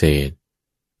วิเศษ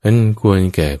อันควร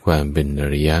แก่ความเป็นอ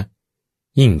ริยะ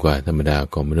ยิ่งกว่าธรรมดา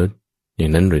ของมนุษย์อย่า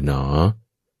งนั้นหรือหนอ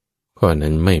ข้อ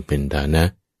นั้นไม่เป็นฐานะ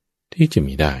ที่จะ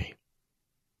มีได้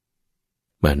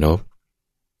มานพ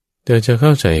เธอจะเข้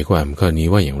าใจความข้อนี้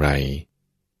ว่าอย่างไร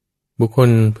บุคคล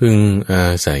พึงอา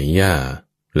ศัยหญ้า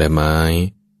และไม้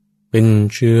เป็น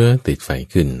เชื้อติดไฟ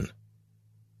ขึ้น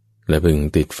และพึง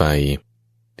ติดไฟ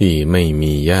ที่ไม่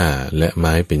มีหญ้าและไ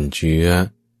ม้เป็นเชื้อ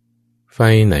ไฟ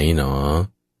ไหนหนอ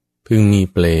พึงมี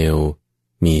เปลว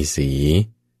มีสี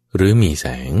หรือมีแส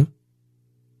ง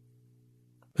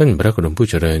ท่านพระโคดมผู้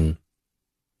เจริญ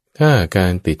ถ้ากา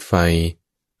รติดไฟ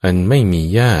อันไม่มี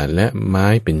หญ้าและไม้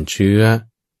เป็นเชื้อ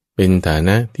เป็นฐาน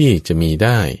ะที่จะมีไ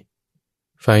ด้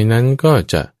ไฟนั้นก็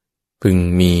จะพึง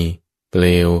มีเปล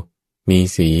วมี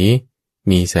สี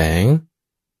มีแสง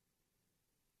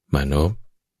มานพ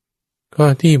ข้อ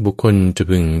ที่บุคคลจะ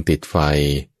พึงติดไฟ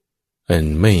อัน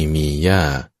ไม่มีหญ้า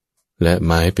และไ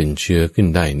ม้เป็นเชื้อขึ้น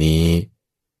ได้นี้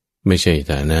ไม่ใช่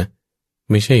ฐานะ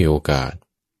ไม่ใช่โอกาส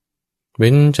เ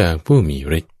ว้นจากผู้มี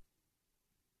ฤทธิ์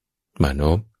มาน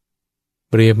พ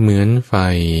เปรียบเหมือนไฟ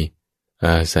อ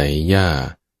าศัยหญ้า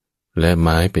และไ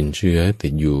ม้เป็นเชื้อติ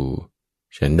ดอยู่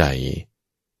ฉันใด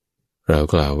เรา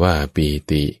กล่าวว่าปี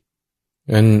ติ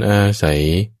อันอาศัย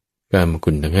กามคุ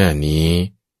ณทั้งห้านี้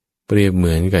เปรียบเห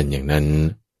มือนกันอย่างนั้น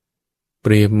เป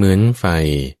รียบเหมือนไฟ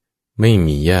ไม่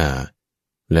มีหญ้า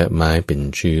และไม้เป็น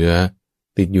เชื้อ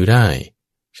ติดอยู่ได้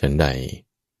ฉันใด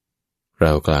เร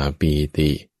ากล่าวปี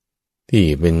ติที่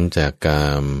เว้นจากกา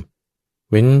ม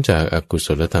เว้นจากอกุศ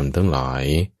ลธรรมทั้งหลาย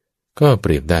ก็เป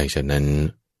รียบได้ฉะนั้น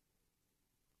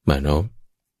มานพ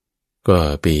ก็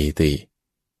ปีติ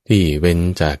ที่เว้น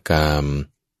จากกาม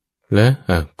และ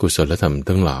อกุศลธรรม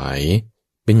ทั้งหลาย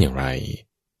เป็นอย่างไร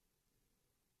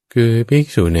คือภิก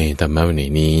ษุในธรรมวินั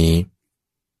ยนี้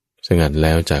สงัดแ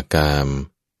ล้วจากกาม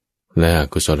และอ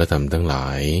กุศลธรรมทั้งหลา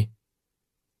ย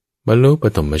บรรลุป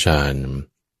ฐมฌาน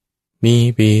มี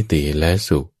ปีติและ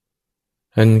สุข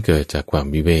อันเกิดจากความ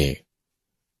วิเวก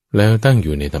แล้วตั้งอ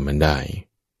ยู่ในธรรมได้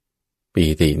ปี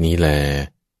ตินี้แล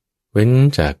เว้น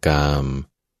จากกาม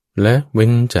และเว้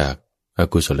นจากอ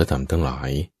กุศลธรรมทั้งหลา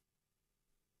ย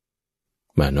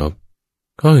มานพ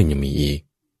ข้ออื่นยังมีอีก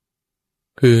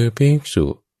คือภิกษุ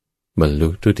บรรลุ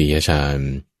ทุติยฌาน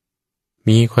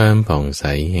มีความผ่องใส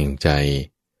แห่งใจ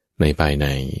ในภายใน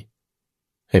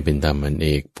ให้เป็นธรรมอันเอ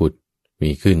กผุด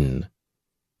มีขึ้น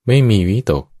ไม่มีวิ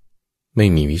ตกไม่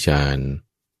มีวิจาร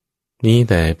นี้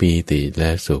แต่ปีติแล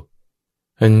ะสุข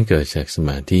อันเกิดจากสม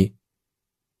าธิ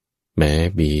แม้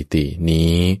ปีติ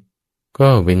นี้ก็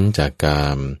เว้นจากกา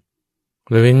ม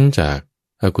และเว้นจาก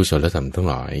อกุศลธรรมทั้ง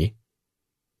หลาย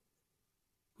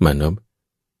มานพ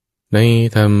ใน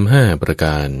ธรรมห้าประก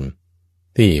าร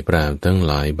ที่พราหมณ์ทั้งห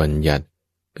ลายบัญญัติ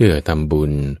เพื่อทำบุ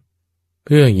ญเ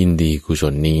พื่อยินดีกุศ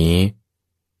ลนี้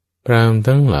พราหมณ์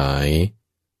ทั้งหลาย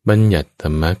บัญญัติธร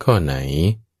รมะข้อไหน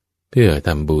เพื่อท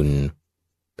ำบุญ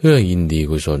เพื่อยินดี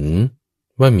กุศล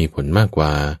ว่ามีผลมากกว่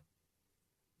า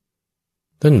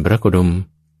ท่านพระโคดม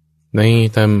ใน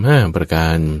ธรรมห้าประกา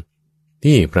ร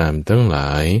ที่พราหมณ์ทั้งหล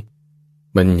าย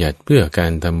บัญญัติเพื่อกา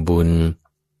รทำบุญ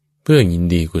เพื่อยิน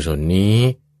ดีกุศลนี้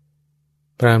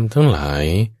พราหมณ์ทั้งหลาย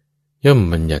ย่อม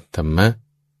บัญญัติธรรมะ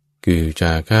คือจ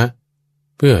าคะ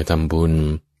เพื่อทำบุญ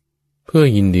เพื่อ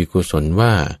ยินดีกุศลว่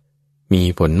ามี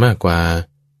ผลมากกว่า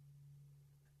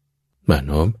มา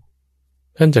นพ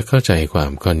ท่านจะเข้าใจควา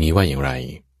มข้อนี้ว่าอย่างไร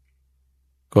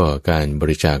ก็การบ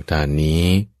ริจาคทานนี้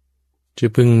จะ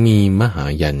พึงมีมหา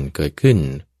ยันเกิดขึ้น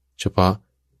เฉพาะ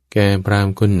แก่พราหม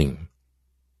ณ์คนหนึ่ง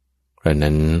ครั้ง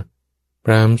นั้นพ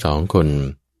ราหมณ์สองคน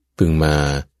พึงมา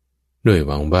ด้วยห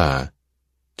วังว่า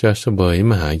จะเสวย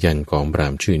มหายันของพราห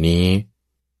มณ์ชื่อนี้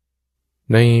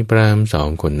ในพราหมณ์สอง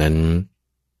คนนั้น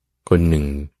คนหนึ่ง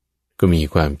ก็มี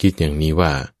ความคิดอย่างนี้ว่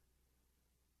า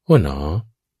โอ้หนอ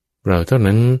เราเท่า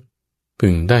นั้นพึ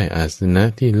งได้อาสนะ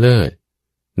ที่เลิศ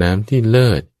น้ำที่เลิ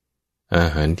ศอา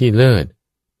หารที่เลิศ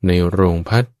ในโรง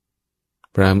พัก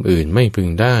พราหมณ์อื่นไม่พึง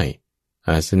ได้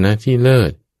อาสนะที่เลิ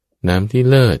ศน้ำที่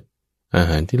เลิศอา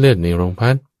หารที่เลิศในโรง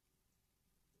พัก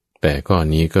แต่ข้อ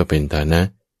นี้ก็เป็นฐานะ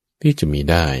ที่จะมี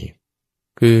ได้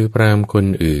คือพราหมณ์คน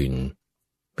อื่น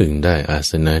พึงได้อา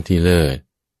สนะที่เลิศ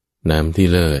น้ำที่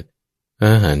เลิศอ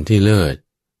าหารที่เลิศ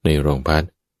ในโรงพัก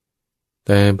แ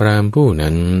ต่พราหมณ์ผู้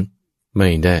นั้นไม่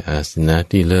ได้อาสนะ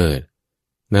ที่เลิศ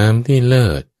น้ำที่เลิ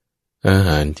ศอาห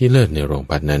ารที่เลิศในโรง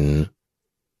พักนั้น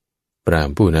พราหม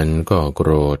ณ์ผู้นั้นก็โก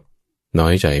รธน้อ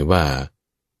ยใจว่า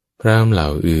พราหมณ์เหล่า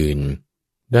อื่น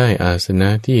ได้อาสนะ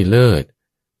ที่เลิศ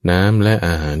น้ำและอ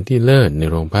าหารที่เลิศใน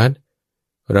โรงพัก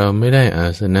เราไม่ได้อา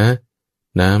สนะ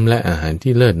น้ำและอาหาร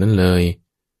ที่เลิศนั้นเลย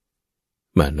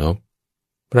มานพ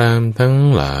พราหมณ์ทั้ง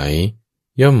หลาย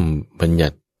ย่อมบัญญั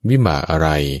ติวิบากอะไร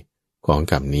ของ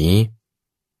กรรมนี้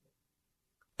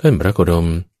ท่านพระโคดม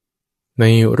ใน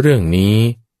เรื่องนี้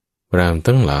พราหมณ์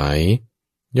ทั้งหลาย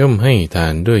ย่อมให้ทา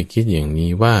นด้วยคิดอย่าง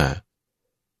นี้ว่า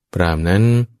พราหมณ์นั้น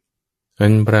อั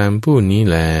นพราหมณ์ผู้นี้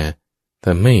แลท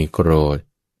ำให้โกรธ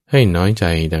ให้น้อยใจ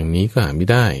ดังนี้ก็หาไม่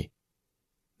ได้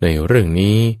ในเรื่อง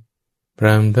นี้พร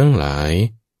าหมณ์ทั้งหลาย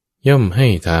ย่อมให้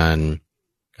ทาน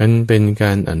อันเป็นก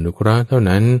ารอนุเคราะห์เท่า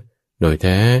นั้นโดยแ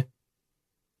ท้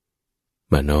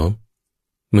มานพ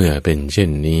เมื่อเป็นเช่น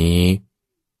นี้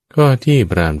ก็ที่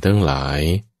พราหมณ์ทั้งหลาย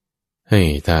ให้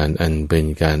ทานอันเป็น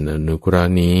การอนุเคราะ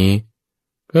ห์นี้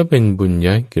ก็เป็นบุญญ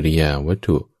กิริยาวัต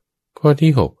ถุข้อ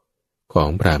ที่6ของ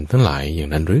พราหมณ์ทั้งหลายอย่าง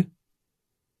นั้นหรือ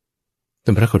ท่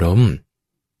านพระโคดม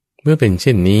เมื่อเป็นเ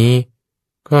ช่นนี้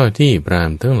ก็ที่พราห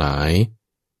มณ์ทั้งหลาย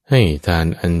ให้ทาน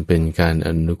อันเป็นการอ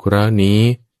นุเคราะห์นี้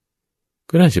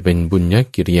ก็น่าจะเป็นบุญญ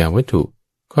กิริยาวัตถุ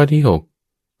ข้อที่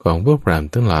6ของพวกพราหมณ์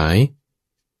ทั้งหลาย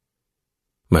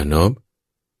มานพ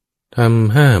ท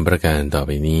ำ5ประการต่อไ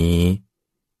ปนี้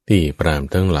ที่พราหมณ์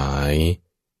ทั้งหลาย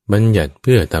บัญญัติเ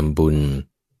พื่อทำบุญ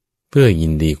เพื่อยิ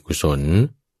นดีกุศล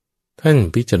ท่าน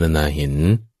พิจารณาเห็น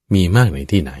มีมากใน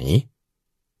ที่ไหน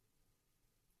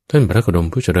ท่านพระโคดม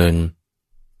ผู้เจริญ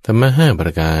ธรรมะ5ปร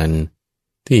ะการ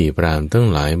ที่พราหมณ์ทั้ง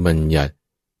หลายบัญญัติ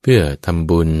เพื่อทำ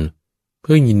บุญเ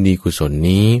พื่อยินดีกุศล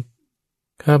นี้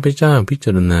ข้าพเจ้าพิจ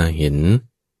ารณาเห็น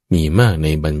มีมากใน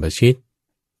บรรพชิต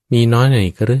มีน้อยใน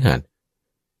คฤหัสถ์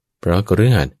เพราะคฤ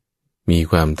หัสถ์มี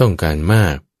ความต้องการมา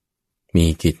กมี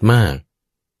กิจมาก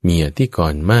มีอธิก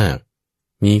รณ์มาก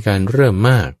มีการเริ่ม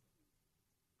มาก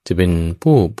จะเป็น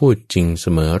ผู้พูดจริงเส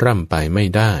มอร่ำไปไม่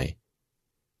ได้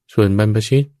ส่วนบรรพ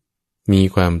ชิตมี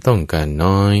ความต้องการ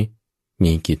น้อย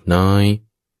มีกิจน้อย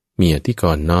มีอธิก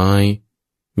รณ์น้อย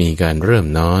มีการเริ่ม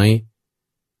น้อย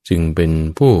จึงเป็น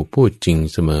ผู้พูดจริง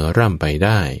เสมอร่ำไปไ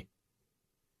ด้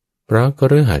เพราะค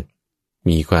ฤหัสถ์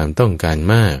มีความต้องการ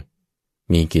มาก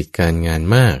มีกิจการงาน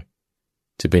มาก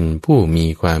จะเป็นผู้มี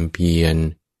ความเพียร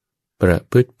ประ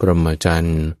พฤติพรหมจรร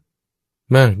ย์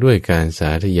มากด้วยการส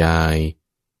าธยาย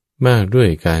มากด้วย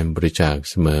การบริจาค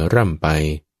เสมอร่ำไป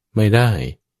ไม่ได้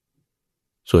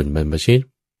ส่วนบรรพชิต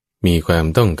มีความ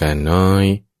ต้องการน้อย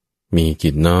มีกิ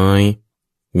จน้อย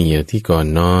มีอธิกร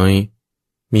ณ์น้อย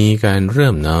มีการเ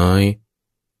ริ่มน้อย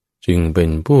จึงเป็น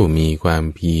ผู้มีความ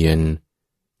เพียร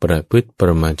ประพฤติปร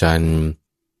หมจรรย์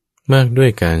มากด้วย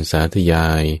การสาธยา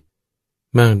ย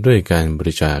มากด้วยการบ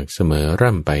ริจาคเสมอ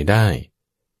ร่ำไปได้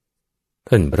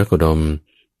ท่านพระโคดม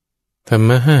ธรรม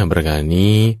ะ5ประการ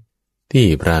นี้ที่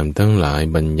พราหมณ์ทั้งหลาย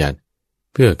บัญญัติ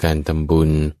เพื่อการทำบุ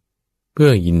ญเพื่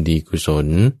อยินดีกุศล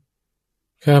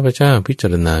ข้าพเจ้าพิจา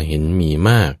รณาเห็นมี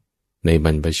มากในบ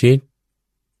รรพชิต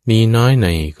มีน้อยใน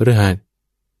คฤหัสถ์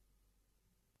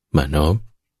มานพ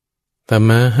ธรร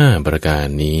มะ5ประการ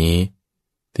นี้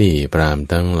ที่พราหมณ์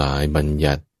ทั้งหลายบัญ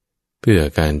ญัติเพื่อ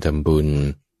การทำบุญ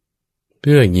เ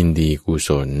พื่อยินดีกุศ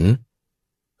ล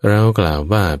เรากล่าว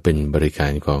ว่าเป็นบริกา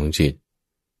รของจิต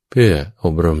เพื่ออ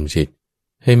บรมจิต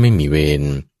ให้ไม่มีเวร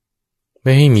ไ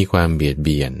ม่ให้มีความเบียดเ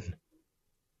บียน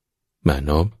มา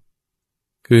นพ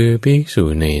คือภิกษุ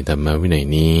ในธรรมวินัย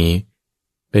นี้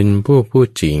เป็นผู้พูด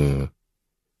จริง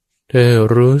เธอ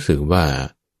รู้สึกว่า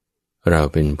เรา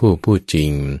เป็นผู้พูดจริ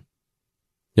ง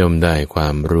ย่อมได้ควา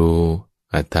มรู้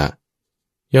อัตถะ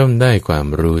ย่อมได้ความ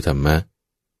รู้ธรรมะ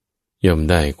ย่อม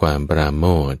ได้ความปราโม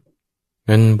ทย์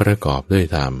อันประกอบด้วย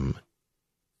ธรรม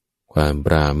ความป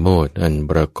ราโมทย์อัน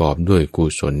ประกอบด้วยกุ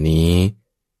ศลนี้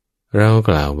เรา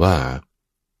กล่าวว่า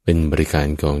เป็นบริการ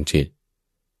ของจิต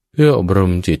เพื่ออบร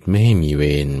มจิตไม่ให้มีเว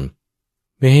ร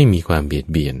ไม่ให้มีความเบียด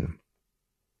เบียน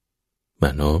ม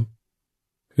านพ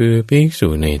คือภิกษุ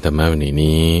ในธรรมวินัย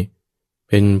นี้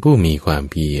เป็นผู้มีความ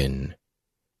เพียร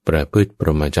ประพฤติพร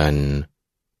หมจรรย์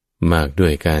มากด้ว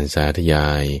ยการสาธยา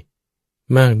ย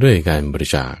มากด้วยการบริ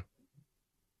จาค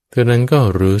เท่านั้นก็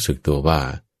รู้สึกตัวว่า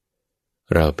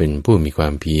เราเป็นผู้มีควา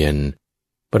มเพียร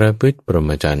ประพฤติพรห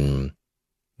มจรรย์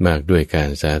มากด้วยการ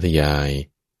สาธยาย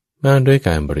มากด้วยก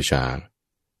ารบริจาค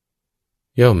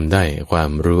ย่อมได้ควา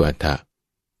มรู้อัตถะ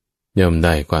ย่อมไ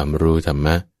ด้ความรู้ธรรม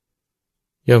ะ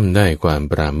ย่อมได้ความ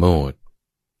ปราโมทย์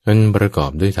อันประกอ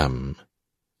บด้วยธรรม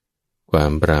ควา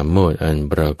มปราโมทย์อัน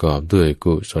ประกอบด้วย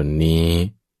กุศลนี้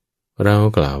เรา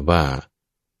กล่าวว่า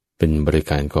เป็นบริ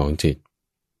การของจิต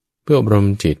เพื่ออบรม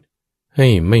จิตให้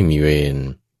ไม่มีเวร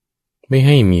ไม่ใ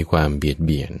ห้มีความเบียดเ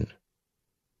บียน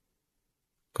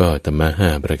ก็ธรรมะ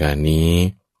5ประการนี้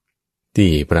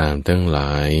ที่พราหมณ์ทั้งหล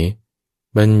าย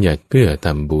บัญญัติเพื่อท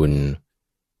ำบุญ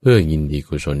เพื่อยินดี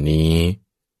กุศลนี้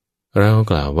เรา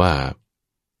กล่าวว่า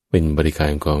เป็นบริกา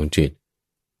รของจิต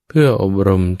เพื่ออบร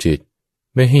มจิต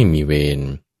ไม่ให้มีเวร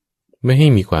ไม่ให้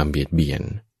มีความเบียดเบียน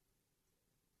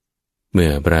เมื่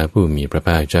อพระผู้มีพระภ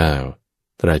าคเจ้า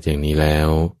ตรัสอย่างนี้แล้ว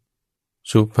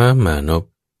สุภามานพ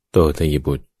โตทย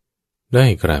บุตรได้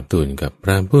กราบทูลกับพ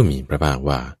ระผู้มีพระภาค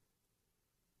ว่า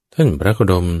ท่านพระโค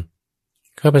ดม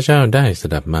ข้าพเจ้าได้ส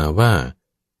ดับมาว่า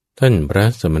ท่านพระ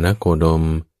สมณโคดม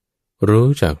รู้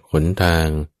จักหนทาง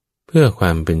เพื่อคว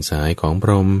ามเป็นสายของพ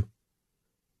รหม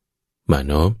มา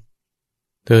นพ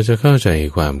เธอจะเข้าใจ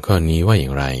ความข้อนี้ว่าอย่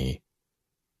างไร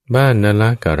บ้านนล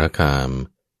การคาม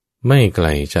ไม่ไกล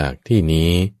จากที่นี้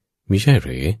มิใช่ห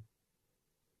รือ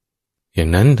อย่าง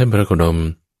นั้นท่านพระโคดม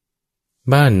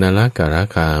บ้านนลการ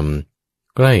คาม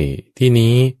ใกล้ที่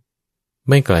นี้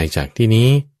ไม่ไกลจากที่นี้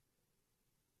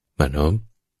มานพ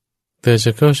เธอจ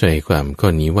ะเข้าใจความข้อ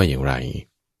นี้ว่าอย่างไร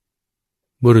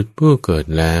บุรุษผู้เกิด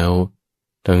แล้ว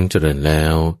ทั้งเจริญแล้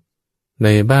วใน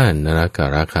บ้านนลกา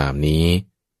รคามนี้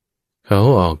เขา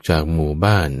ออกจากหมู่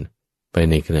บ้านไป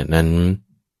ในขณะนั้น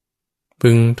พึ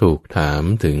งถูกถาม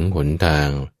ถึงหนทาง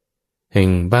แห่ง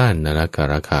บ้านนลกา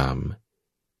รคาม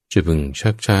จะพึง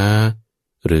ชักช้า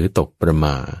หรือตกประห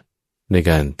ม่าใน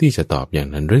การที่จะตอบอย่าง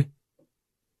นั้นหรือ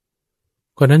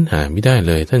ก็นั้นหาไม่ได้เ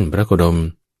ลยท่านพระโคดม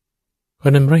ก็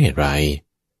นั้นเพราะเหตุไร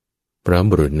เพราะ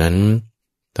บุรุษนั้น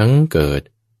ทั้งเกิด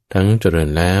ทั้งเจริญ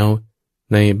แล้ว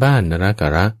ในบ้านนลกา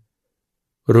ระ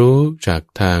รู้จาก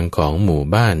ทางของหมู่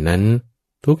บ้านนั้น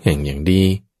ทุกแห่งอย่างดี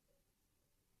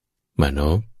มาน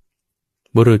พ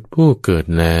บุรุษผู้เกิด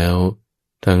แล้ว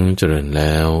ทั้งเจริญแ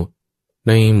ล้วใ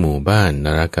นหมู่บ้านน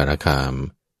ลการคาม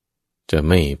จะ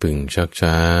ไม่พึงชัก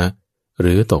ช้าห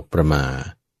รือตกประหม่า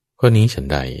ข้อนี้ฉัน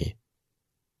ใด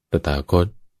ตถาคต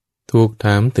ถูกถ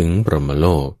ามถึงพรหมโล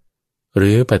กห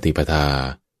รือปฏิปทา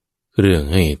เรื่อง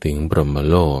ให้ถึงพรหม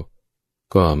โลก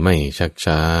ก็ไม่ชัก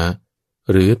ช้า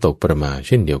หรือตกประหม่าเ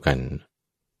ช่นเดียวกัน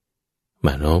ม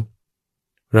านพ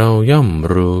เราย่อม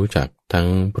รู้จักทั้ง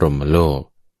พรหมโลก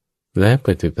และป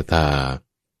ฏิปทา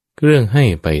เรื่องให้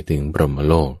ไปถึงพรหม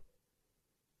โลก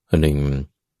อันหนึ่ง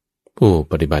ผู้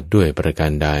ปฏิบัติด้วยประกา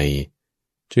รใด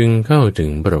จึงเข้าถึง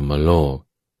พรหมโลก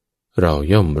เรา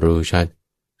ย่อมรู้ชัด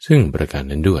ซึ่งประการ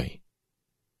นั้นด้วย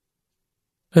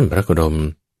ท่านพระโคดม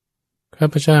ข้า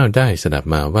พเจ้าได้สดับ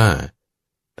มาว่า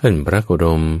ท่านพระโคด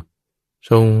ม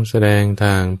ทรงแสดงท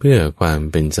างเพื่อความ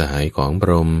เป็นสหายของพ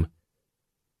รหม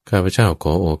ข้าพเจ้าข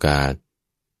อโอกาส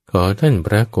ขอท่านพ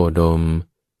ระโคดม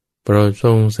โปรดท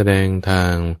รงแสดงทา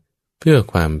งเพื่อ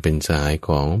ความเป็นสหายข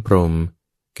องพรหม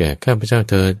แก่ข้าพเจ้า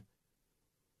เถิด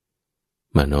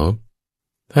มานพ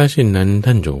ถ้าเช่นนั้น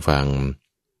ท่านจงฟัง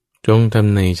จงท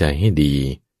ำในใจให้ดี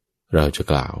เราจะ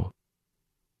กล่าว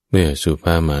เมื่อสุภ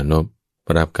ามานพ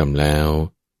รับคำแล้ว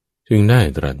จึงได้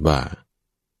ตรัสว่า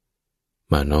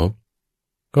มานพ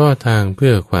ก็ทางเ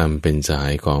พื่อความเป็นสา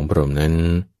ยของพรหมนั้น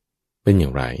เป็นอย่า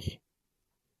งไร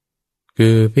คื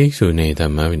อภิกษุในธร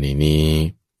รมวินัยนี้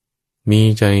มี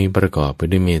ใจประกอบไป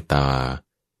ด้วยเมตตา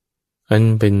อัน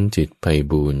เป็นจิตไพ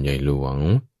บูลย์ใหญ่หลวง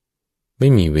ไม่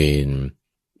มีเวร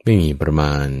ไม่มีประม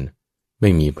าณไม่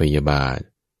มีพยาบาท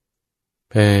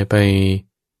แผ่ไป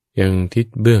ยังทิศ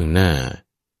เบื้องหน้า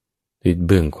ทิศเ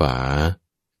บื้องขวา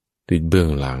ทิศเบื้อง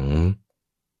หลัง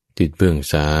ทิศเบื้อง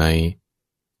ซ้าย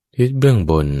ทิศเบื้อง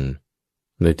บน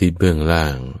และทิศเบื้องล่า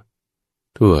ง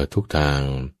ทั่วทุกทาง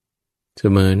เส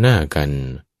มอหน้ากัน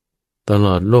ตล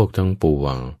อดโลกทั้งปว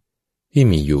งที่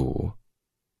มีอยู่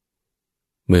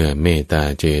เมื่อเมตตา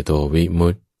เจโตวิมุ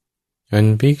ตติอัน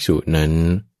ภิกษุนั้น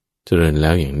เจริญแล้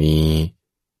วอย่างนี้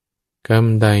กรรม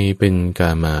ใดเป็นก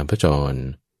ามาพจร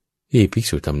ที่ภิก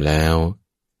ษุทำแล้ว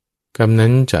กรรมนั้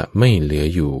นจะไม่เหลือ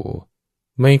อยู่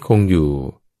ไม่คงอยู่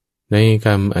ในก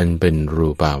รรมอันเป็นรู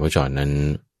ปาวจรนั้น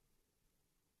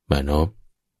มานพ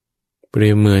เปรี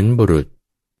ยบเหมือนบุรุษ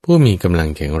ผู้มีกำลัง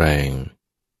แข็งแรง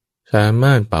สาม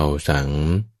ารถเป่าสัง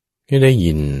ให้ได้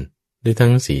ยินได้ทั้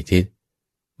งสี่ทิศ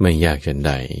ไม่ยากฉันใ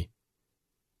ด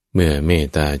เมื่อเมต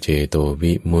ตาเจโต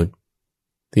วิมุตติ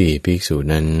ที่ภิกษุ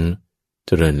นั้นเจ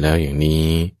ริญแล้วอย่างนี้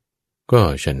ก็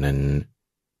ฉะนั้น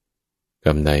ก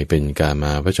รรมใดเป็นกาม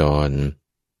าพจร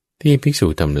ที่ภิกษุ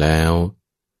ทำแล้ว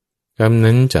กรรม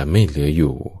นั้นจะไม่เหลืออ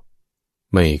ยู่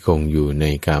ไม่คงอยู่ใน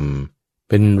กรรมเ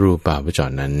ป็นรูปาวจ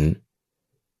รนั้น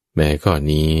แม้ข้อ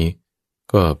นี้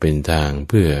ก็เป็นทางเ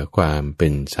พื่อความเป็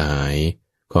นสาย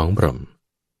ของพรหม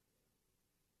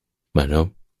มานพ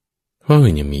ข้อ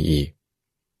อื่นยังมีอีก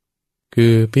คื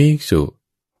อภิกษุ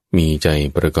มีใจ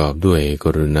ประกอบด้วยก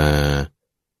รุณา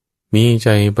มีใจ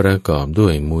ประกอบด้ว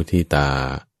ยมุทิตา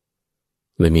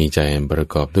และมีใจประ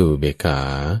กอบด้วยอุเบกขา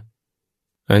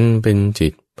อันเป็นจิ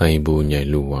ตไพบูลย์ใหญ่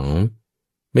หลวง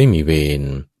ไม่มีเวร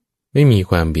ไม่มี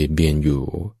ความเบียดเบียนอยู่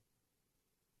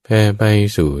แผ่ไป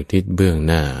สู่ทิศเบื้อง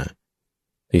หน้า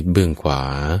ทิศเบื้องขวา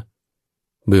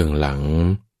เบื้องหลัง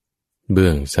เบื้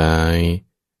องซ้าย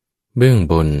เบื้อง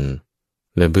บน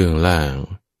และเบื้องล่าง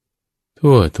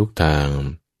ทั่วทุกทาง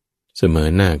เสมอ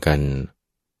หน้ากัน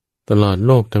ตลอดโ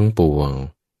ลกทั้งปวง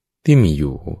ที่มีอ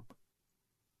ยู่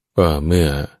ก็เมื่อ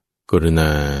กรุณ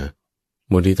า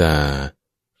มุทิตา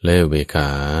และเวขา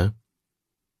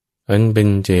อันเป็น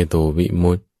เจโตวิ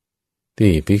มุตติ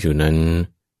ที่ภิกษุนั้น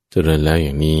เจริญแล้วอ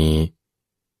ย่างนี้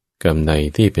กรรมใด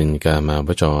ที่เป็นกามาว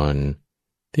จร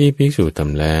ที่ภิกษุท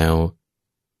ำแล้ว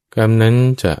กรรมนั้น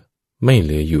จะไม่เห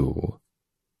ลืออยู่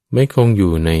ไม่คงอ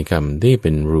ยู่ในกรรมที่เป็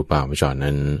นรูปาวจร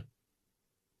นั้น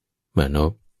มาน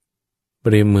พเป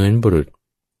รียบเหมือนบุรุษ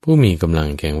ผู้มีกำลัง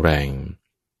แข็งแรง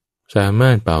สามา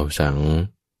รถเป่าสัง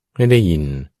ให้ได้ยิน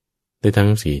ได้ทั้ง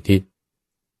สี่ทิศ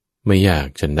ไม่ยาก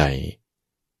ฉันใด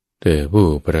เธอผู้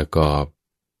ประกอบ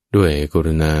ด้วยก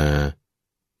รุณา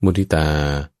มุทิตา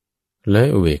และ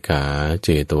อุเบกขาเจ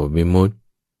โตวิมุตติ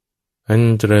อัน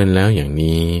เจริญแล้วอย่าง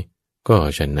นี้ก็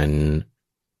ฉะนั้น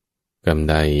กรรม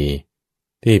ใด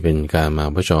ที่เป็นกามา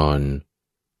วจร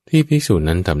ที่ภิกษุ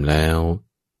นั้นทำแล้ว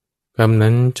กรรม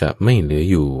นั้นจะไม่เหลือ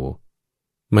อยู่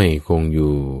ไม่คงอ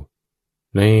ยู่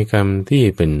ในกรรมที่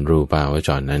เป็นรูปาวจ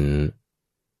รนั้น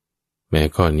แม้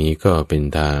ข้อนี้ก็เป็น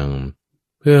ทาง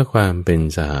เพื่อความเป็น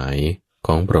สหายข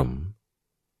องพรหม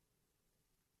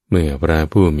เมื่อพระ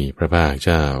ผู้มีพระภาคเ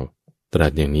จ้าตรั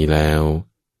สอย่างนี้แล้ว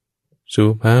สุ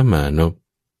ภามานพ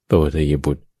โตทย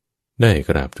บุตรได้ก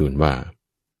ราบทูลว่า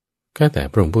ข้าแต่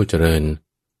พระองค์ผู้เจริญ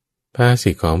ภาษิ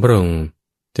ตของพระองค์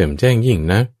แจ่มแจ้งยิ่ง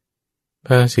นักภ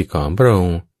าษิตของพระอง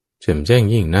ค์แจ่มแจ้ง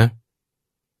ยิ่งนัก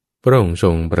พระองค์ท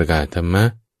รงประกาศธรรมะ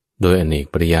โดยอเนก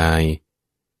ปริยาย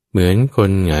เหมือนค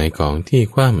นหงายของที่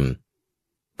คว่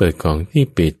ำเปิดของที่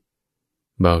ปิด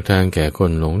บอกทางแก่ค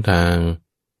นหลงทาง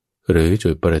หรือจุ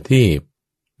ดประทีป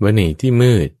ไว้ในที่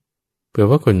มืดเพื่อ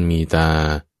ว่าคนมีตา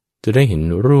จะได้เห็น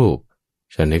รูป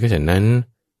ฉันใดก็ฉันนั้น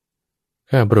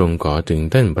ข้าพระองค์ขอถึง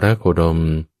ท่านพระโคดม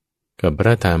กับพร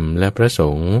ะธรรมและพระส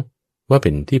งฆ์ว่าเป็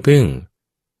นที่พึ่ง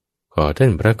ขอท่า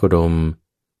นพระโคดม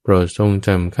โปรดทรงจ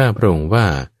ำข้าพระองค์ว่า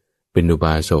เป็นอุบ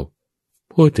าสก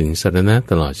พูดถึงสรณะ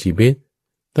ตลอดชีวิต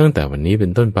ตั้งแต่วันนี้เป็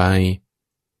นต้นไป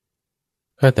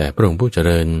ข้าแต่พระองค์ผู้เจ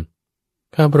ริญ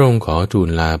ข้าพระองค์ขอทูล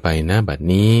ลาไปณบัด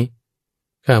นี้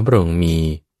ข้าพระองค์มี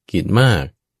กิจมาก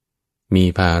มี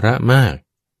ภาระมาก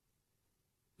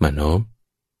มานพ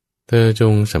เธอจ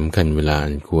งสำคัญเวลาอั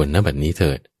นควรณบัดนี้เ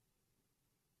ถิด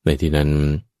ในที่นั้น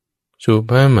สุ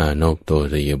ภามานพโต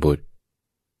ทยบุตร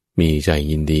มีใจ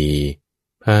ยินดี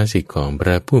ภาษิตของพร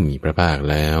ะผู้มีพระภาค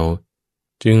แล้ว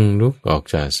จึงลุกออก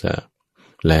จาก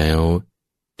แล้ว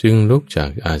จึงลุกจา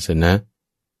กอาสนะ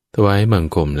ถวายบัง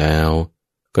คมแล้ว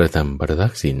กระทำประทั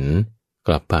กษิณก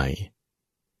ลับไป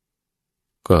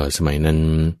ก็สมัยนั้น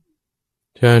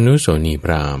ชานุโสนีพ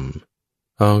ราหมณ์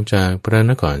ออกจากพระ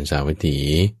นครสาวัตถี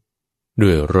ด้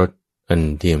วยรถอัน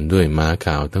เทียมด้วยม้าข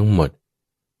าวทั้งหมด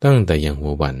ตั้งแต่ยังหั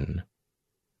ววัน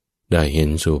ได้เห็น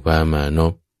สุภามาน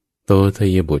พโตท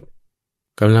ยบุตร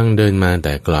กำลังเดินมาแ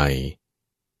ต่ไกล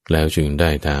แล้วจึงได้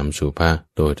ถามสุภา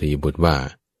โตทยบุตรว่า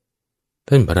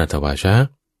ท่านพระราชวาชะ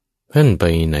ท่านไป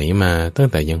ไหนมาตั้ง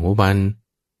แต่ยังหัววัน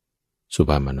สุ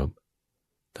ภามานพ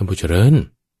ท่านผู้เจริญ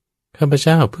ข้าพเ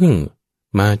จ้าเพิ่ง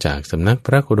มาจากสำนักพ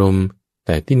ระโคดมแ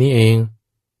ต่ที่นี้เอง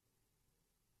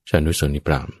ชานุโสนีพ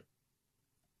ราหมณ์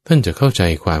ท่านจะเข้าใจ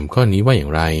ความข้อนี้ว่าอย่า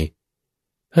งไร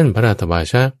ท่านพระราชวา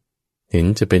ชะเห็น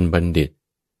จะเป็นบัณฑิต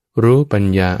รู้ปัญ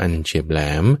ญาอันเฉียบแหล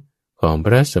มของพ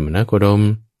ระสมณโคดม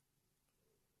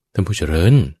ท่านผู้เจริ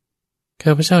ญข้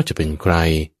าพเจ้าจะเป็นใคร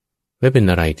และเป็น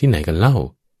อะไรที่ไหนกันเล่า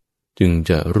จึง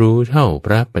จะรู้เท่าพ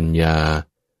ระปัญญา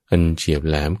อันเฉียบ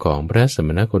แหลมของพระสม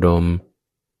ณโคดม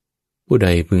ผู้ใด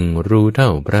พึงรู้เท่า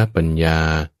พระปัญญา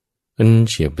อัน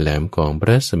เฉียบแหลมของพร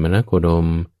ะสมณโคดม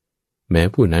แม้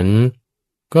ผู้นั้น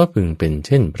ก็พึงเป็นเ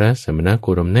ช่นพระสมณโค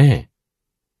ดมแน่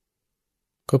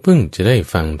ก็เพิ่งจะได้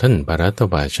ฟังท่านปรัตถ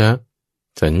วาชะ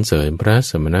สรรเสริญพระ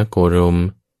สมณโคดม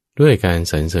ด้วยการ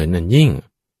สรรเสริญอันยิ่ง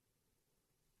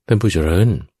ท่านผู้เจริญ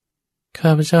ข้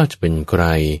าพเจ้าจะเป็นใคร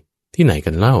ที่ไหน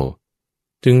กันเล่า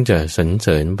จึงจะสรรเส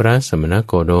ริญพระสมณ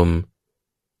โคดม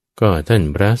ก็ท่าน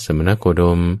พระสมณโคด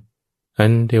มอั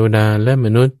นเทวดาและม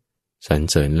นุษย์สรร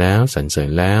เสริญแล้วสรรเสริญ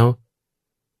แล้ว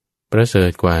ประเสริ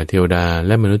ฐกว่าเทวดาแ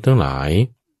ละมนุษย์ทั้งหลาย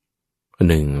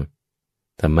หนึ่ง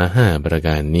ธรรมะห้าประก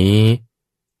ารนี้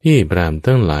ที่พราหมณ์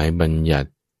ทั้งหลายบัญญัติ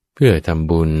เพื่อท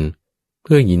ำบุญเ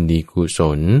พื่อยินดีกุศ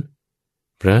ล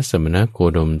พระสมณโค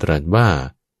ดมตรัสว่า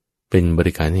เป็นบ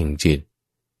ริการแห่งจิต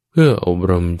เพื่ออบ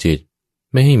รมจิต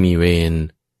ไม่ให้มีเวร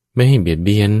ไม่ให้เบียดเ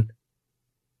บียน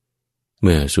เ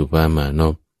มื่อสุภามาน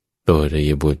พโตท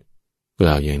ยบุตรก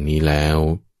ล่าวอย่างนี้แล้ว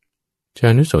ชา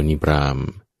นุโสนีพราหมณ์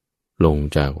ลง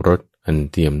จากรถอัน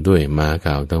เตรียมด้วยม้าข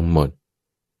าวทั้งหมด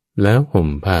แล้วห่ม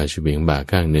ผ้าเฉวียงบ่า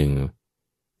ข้างหนึ่ง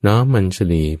น้อมมัญช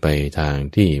ลีไปทาง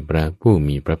ที่พระผู้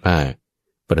มีพระภาค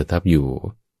ประทับอยู่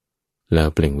แล้ว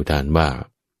เปล่งอุทานว่า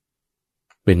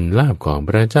เป็นลาภของพ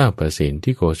ระเจ้าประสิท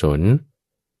ธิโกศล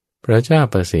พระเจ้า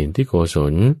ประสิทธิโกศ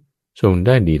ลทรงไ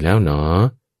ด้ดีแล้วหนอ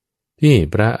ที่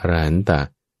พระอรหันต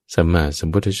สัมมาสัม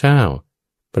พุทธเจ้า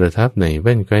ประทับในแ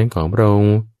ว่นแคว้นของพระอง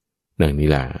ค์ดังนี้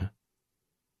แหละ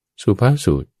สุภา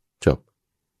สูตรจบ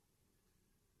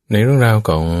ในเรื่องราว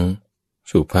ของ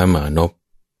สุภามานพ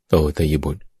โตตย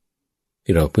บุตร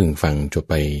ที่เราเพิ่งฟังจบ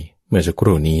ไปเมื่อสักค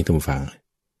รู่นี้ทุกฟัง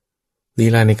ลี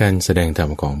ลาในการแสดงธรร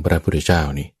มของพระพุทธเจ้า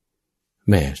นี่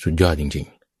แม่สุดยอดจริง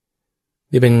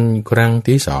ๆนี่เป็นครั้ง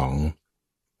ที่สอง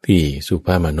ที่สุภ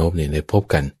ามานพเนี่ยได้พบ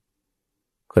กัน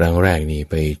ครั้งแรกนี่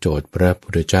ไปโจทย์พระพุ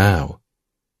ทธเจ้า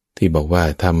ที่บอกว่า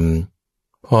ท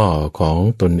ำพ่อของ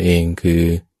ตนเองคือ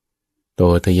โต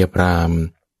ทยพราหมณ์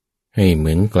ให้เห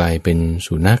มือนกลายเป็น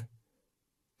สุนัข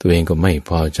ตัวเองก็ไม่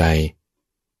พอใจ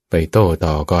ไปโต้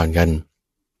ต่อกรกัน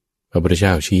พระพุทธเจ้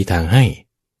าชี้ทางให้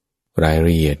รายล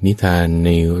ะเอียดนิทานใน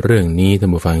เรื่องนี้ท่า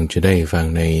นผู้ฟังจะได้ฟัง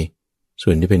ในส่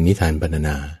วนที่เป็นนิทานพรรณน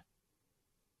า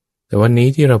แต่วันนี้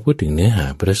ที่เราพูดถึงเนื้อหา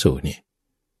พระสูตรเนี่ย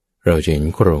เราจะเห็น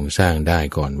โครงสร้างได้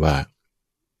ก่อนว่า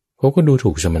เขาก็ดู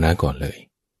ถูกสมณะก่อนเลย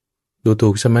ดูถู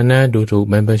กสมณะดูถูก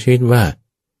บรรพชิตว่า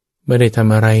ไม่ได้ท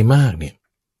ำอะไรมากเนี่ย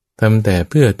ทำแต่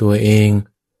เพื่อตัวเอง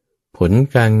ผล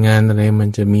การงานอะไรมัน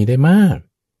จะมีได้มาก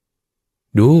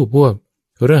ดูพวก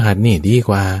ฤหัสนี่ดี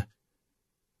กว่า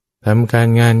ทำการ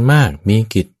งานมากมี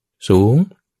กิจสูง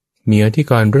มีอธิ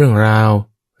กรณ์เรื่องราว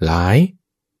หลาย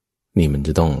นี่มันจ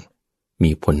ะต้อง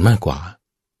มีผลมากกว่า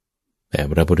แต่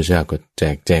พระพุทธเจ้าก็แจ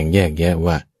กแจงแยกแยะ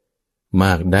ว่าม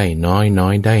ากได้น้อยน้อ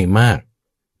ยได้มาก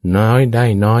น้อยได้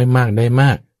น้อยมากได้ม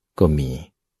ากก็มี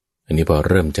อันนี้พอ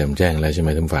เริ่มแจ่มแจ้งแล้วใช่ไหม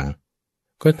ท่านฟัง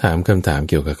ก็ถามคำถาม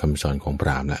เกี่ยวกับคำสอนของพร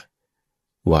าหมณ์ละ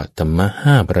ว่าธรรมะ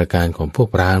5ประการของพวก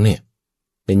พราหมณ์เนี่ย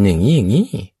เป็นอย่างนี้อย่างนี้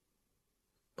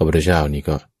พระพุทธเจ้านี่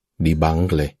ก็ดีบังก์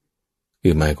เลยคื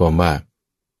อหมายความว่า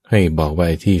ให้บอกว่า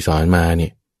ที่สอนมาเนี่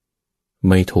ย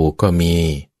ไม่ถูกก็มี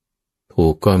ถู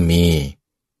กก็มี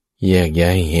แยกแย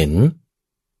ะให้เห็น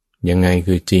ยังไง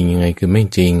คือจริงยังไงคือไม่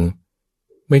จริง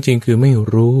ไม่จริงคือไม่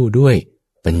รู้ด้วย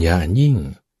ปัญญาอันยิ่ง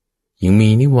ยังมี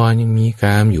นิวรณ์ยังมีก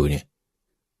ามอยู่เนี่ย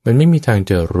มันไม่มีทาง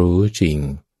จะรู้จริง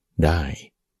ได้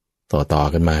ต่อ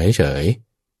กันมาเฉย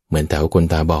เหมือนแถวคน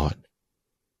ตาบอด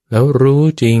แล้วรู้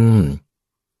จริง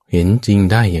เห็นจริง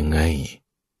ได้ยังไง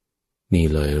นี่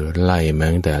เลยไล่มา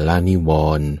ตั้งแต่ละนิว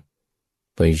รณ์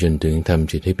ไปจนถึงท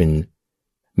ำจิตให้เป็น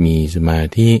มีสมา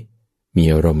ธิมี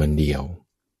อารมณ์เดียว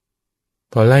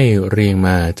พอไล่เรียงม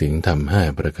าถึงทำ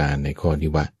5ประการในข้อ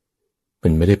ที่ว่ามั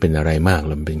นไม่ได้เป็นอะไรมาก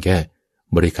มันเป็นแค่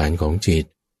บริการของจิต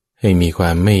ให้มีคว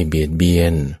ามไม่เบียดเบีย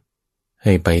นใ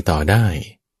ห้ไปต่อได้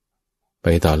ไป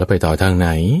ต่อแล้วไปต่อทางไหน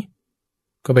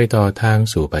ก็ไปต่อทาง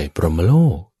สู่ไปพรหมโล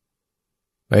ก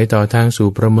ไปต่อทางสู่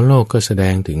พรหมโลกก็แสด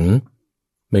งถึง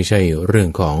ไม่ใช่เรื่อง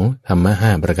ของธรรมะ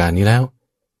5ประการนี้แล้ว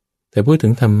แต่พูดถึ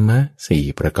งธรรมะ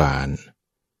4ประการ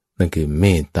นั่นคือเม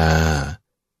ตตา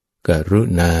กรุ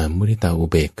ณามุทิตาอุ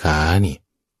เบกขานี่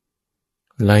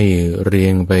ไล่เรีย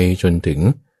งไปจนถึง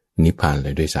นิพพานเล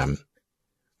ยด้วยซ้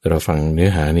ำเราฟังเนื้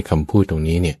อหาในคำพูดตรง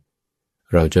นี้เนี่ย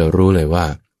เราจะรู้เลยว่า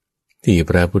ที่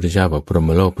พระพุทธเจ้าบอกพรห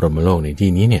มโลกพรหมโลกในที่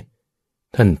นี้เนี่ย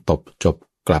ท่านตบจบ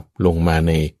กลับลงมาใ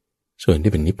นส่วน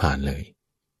ที่เป็นนิพพานเลย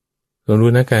เรารู้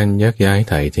นะการยักย้าย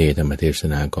ถ่ายเทธรรมเทศ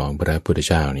นาของพระพุทธ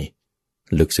เจ้านี่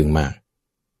ลึกซึ้งมาก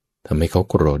ทำให้เขา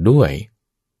โกรธด้วย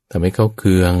ทำให้เขาเ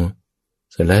คือง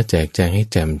เสร็จแล้วแจกแจงให้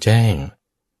แจ่มแจ้ง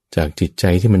จากจิตใจ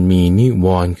ที่มันมีนิว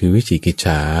รณ์คือวิจิกิจฉ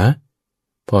า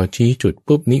พอชี้จุด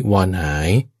ปุ๊บนิวรณ์หาย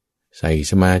ใส่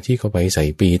สมาธิเข้าไปใส่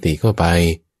ปีติเข้าไป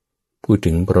พูด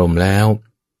ถึงพรหมแล้ว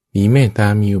มีเมตตา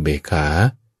มีอุเบกขา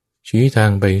ชี้ทา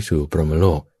งไปสู่พรหมโล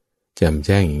กแจ่มแ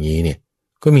จ้งอย่างนี้เนี่ย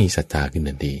ก็มีศรัทธาขึ้น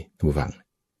ทันทีท่านผู้ฟัง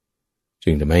จึ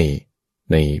งทำให้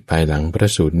ในภายหลังพระ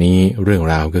สูตรนี้เรื่อง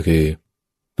ราวก็คือ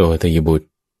ตัวทยบุตร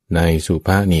นายสุภ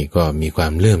านี่ก็มีควา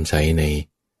มเลื่อมใสใน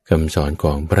คำสอนข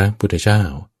องพระพุทธเจ้า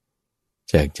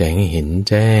แจกแจงให้เห็น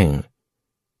แจ้ง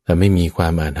ทำให้มีควา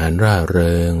มอาถรรพ์ร่าเ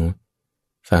ริง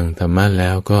ฟังธรรมะแล้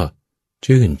วก็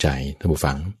ชื่นใจท่านผู้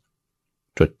ฟัง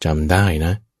จดจำได้น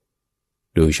ะ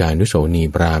ดูชานุโสนี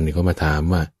พราหมณ์นี่เขามาถาม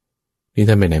ว่านี่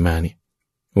ท่านไปไหนมาเนี่ย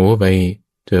โอ้ไป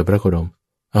เจอพระโคดม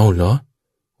เอ้าเหรอ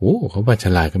โอ้เขาว่าฉ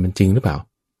ลาดกันมันจริงหรือเปล่า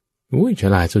อุ้ยฉ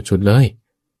ลาดสุดๆเลย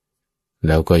แ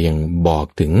ล้วก็ยังบอก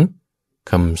ถึง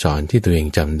คำสอนที่ตัวเอง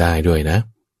จำได้ด้วยนะ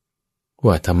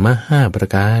ว่าธรรมะ5ประ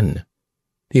การ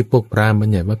ที่พวกพราหมณ์บัญ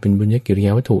ญัติว่าเป็นบุญญกิริย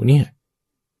าวัตถุเนี่ย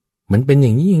มันเป็นอย่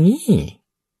างนี้อย่างนี้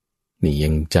นี่ยั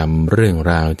งจำเรื่อง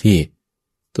ราวที่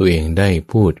ตัวเองได้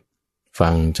พูดฟั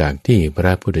งจากที่พร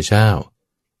ะพุทธเจ้า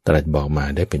ตรัสบอกมา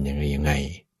ได้เป็นยังไง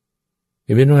เ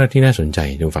ป็นเรื่องราวที่น่าสนใจ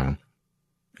ทุกฝั่ง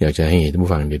อยากจะให้ทุก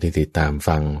ฝั่งได้ติดตาม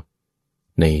ฟัง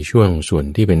ในช่วงส่วน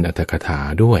ที่เป็นอรรถกถา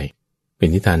ด้วยเป็น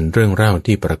นิทานเรื่องเล่า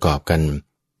ที่ประกอบกัน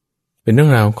เป็นเรื่อ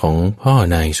งราวของพ่อ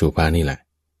นายสุภานี่แหละ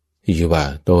ที่ชื่อว่า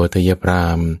โตทยพรา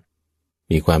หมณ์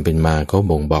มีความเป็นมาเขา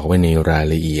บ่งบอกไว้ในราย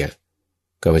ละเอียด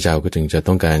ข้าพเจ้าก็จึงจะ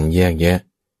ต้องการแยกแยะ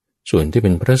ส่วนที่เป็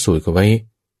นพระสูตรก็ไว้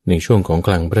ในช่วงของก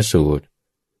ลางพระสูตร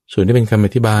ส่วนที่เป็นคำอ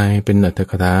ธิบายเป็นอรรถ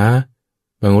กถา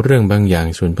บางเรื่องบางอย่าง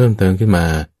ส่วนเพิ่มเติมขึ้นมา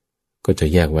ก็จะ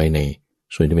แยกไว้ใน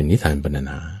ส่วนที่เป็นนิทานปรรณ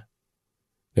นา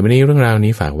ในวันนี้เรื่องราว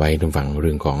นี้ฝากไว้ทางฝั่งเ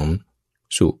รื่องของ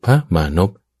สุภมานพ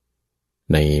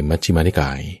ในมัชฌิมานิก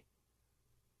าย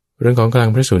เรื่องของกลาง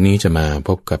พระสูตรนี้จะมาพ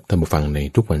บกับท่านผู้ฟังใน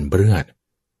ทุกวันพฤหัส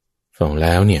ฟังแ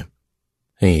ล้วเนี่ย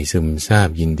ให้ซึมซาบ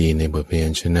ยินดีในบทเพลง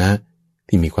ชนะ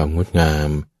ที่มีความงดงาม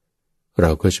เร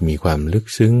าก็จะมีความลึก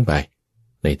ซึ้งไป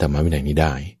ในธรรมวินัยนี้ไ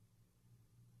ด้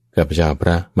ข้าพเจ้าพ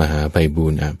ระมหาไพบู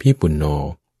ลย์อภิปุณโญ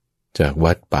จาก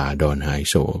วัดป่าดอนหาย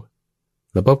โศก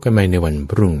แล้วพบกันใหม่ในวัน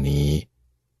พรุ่งนี้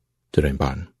เจริญพ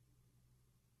ร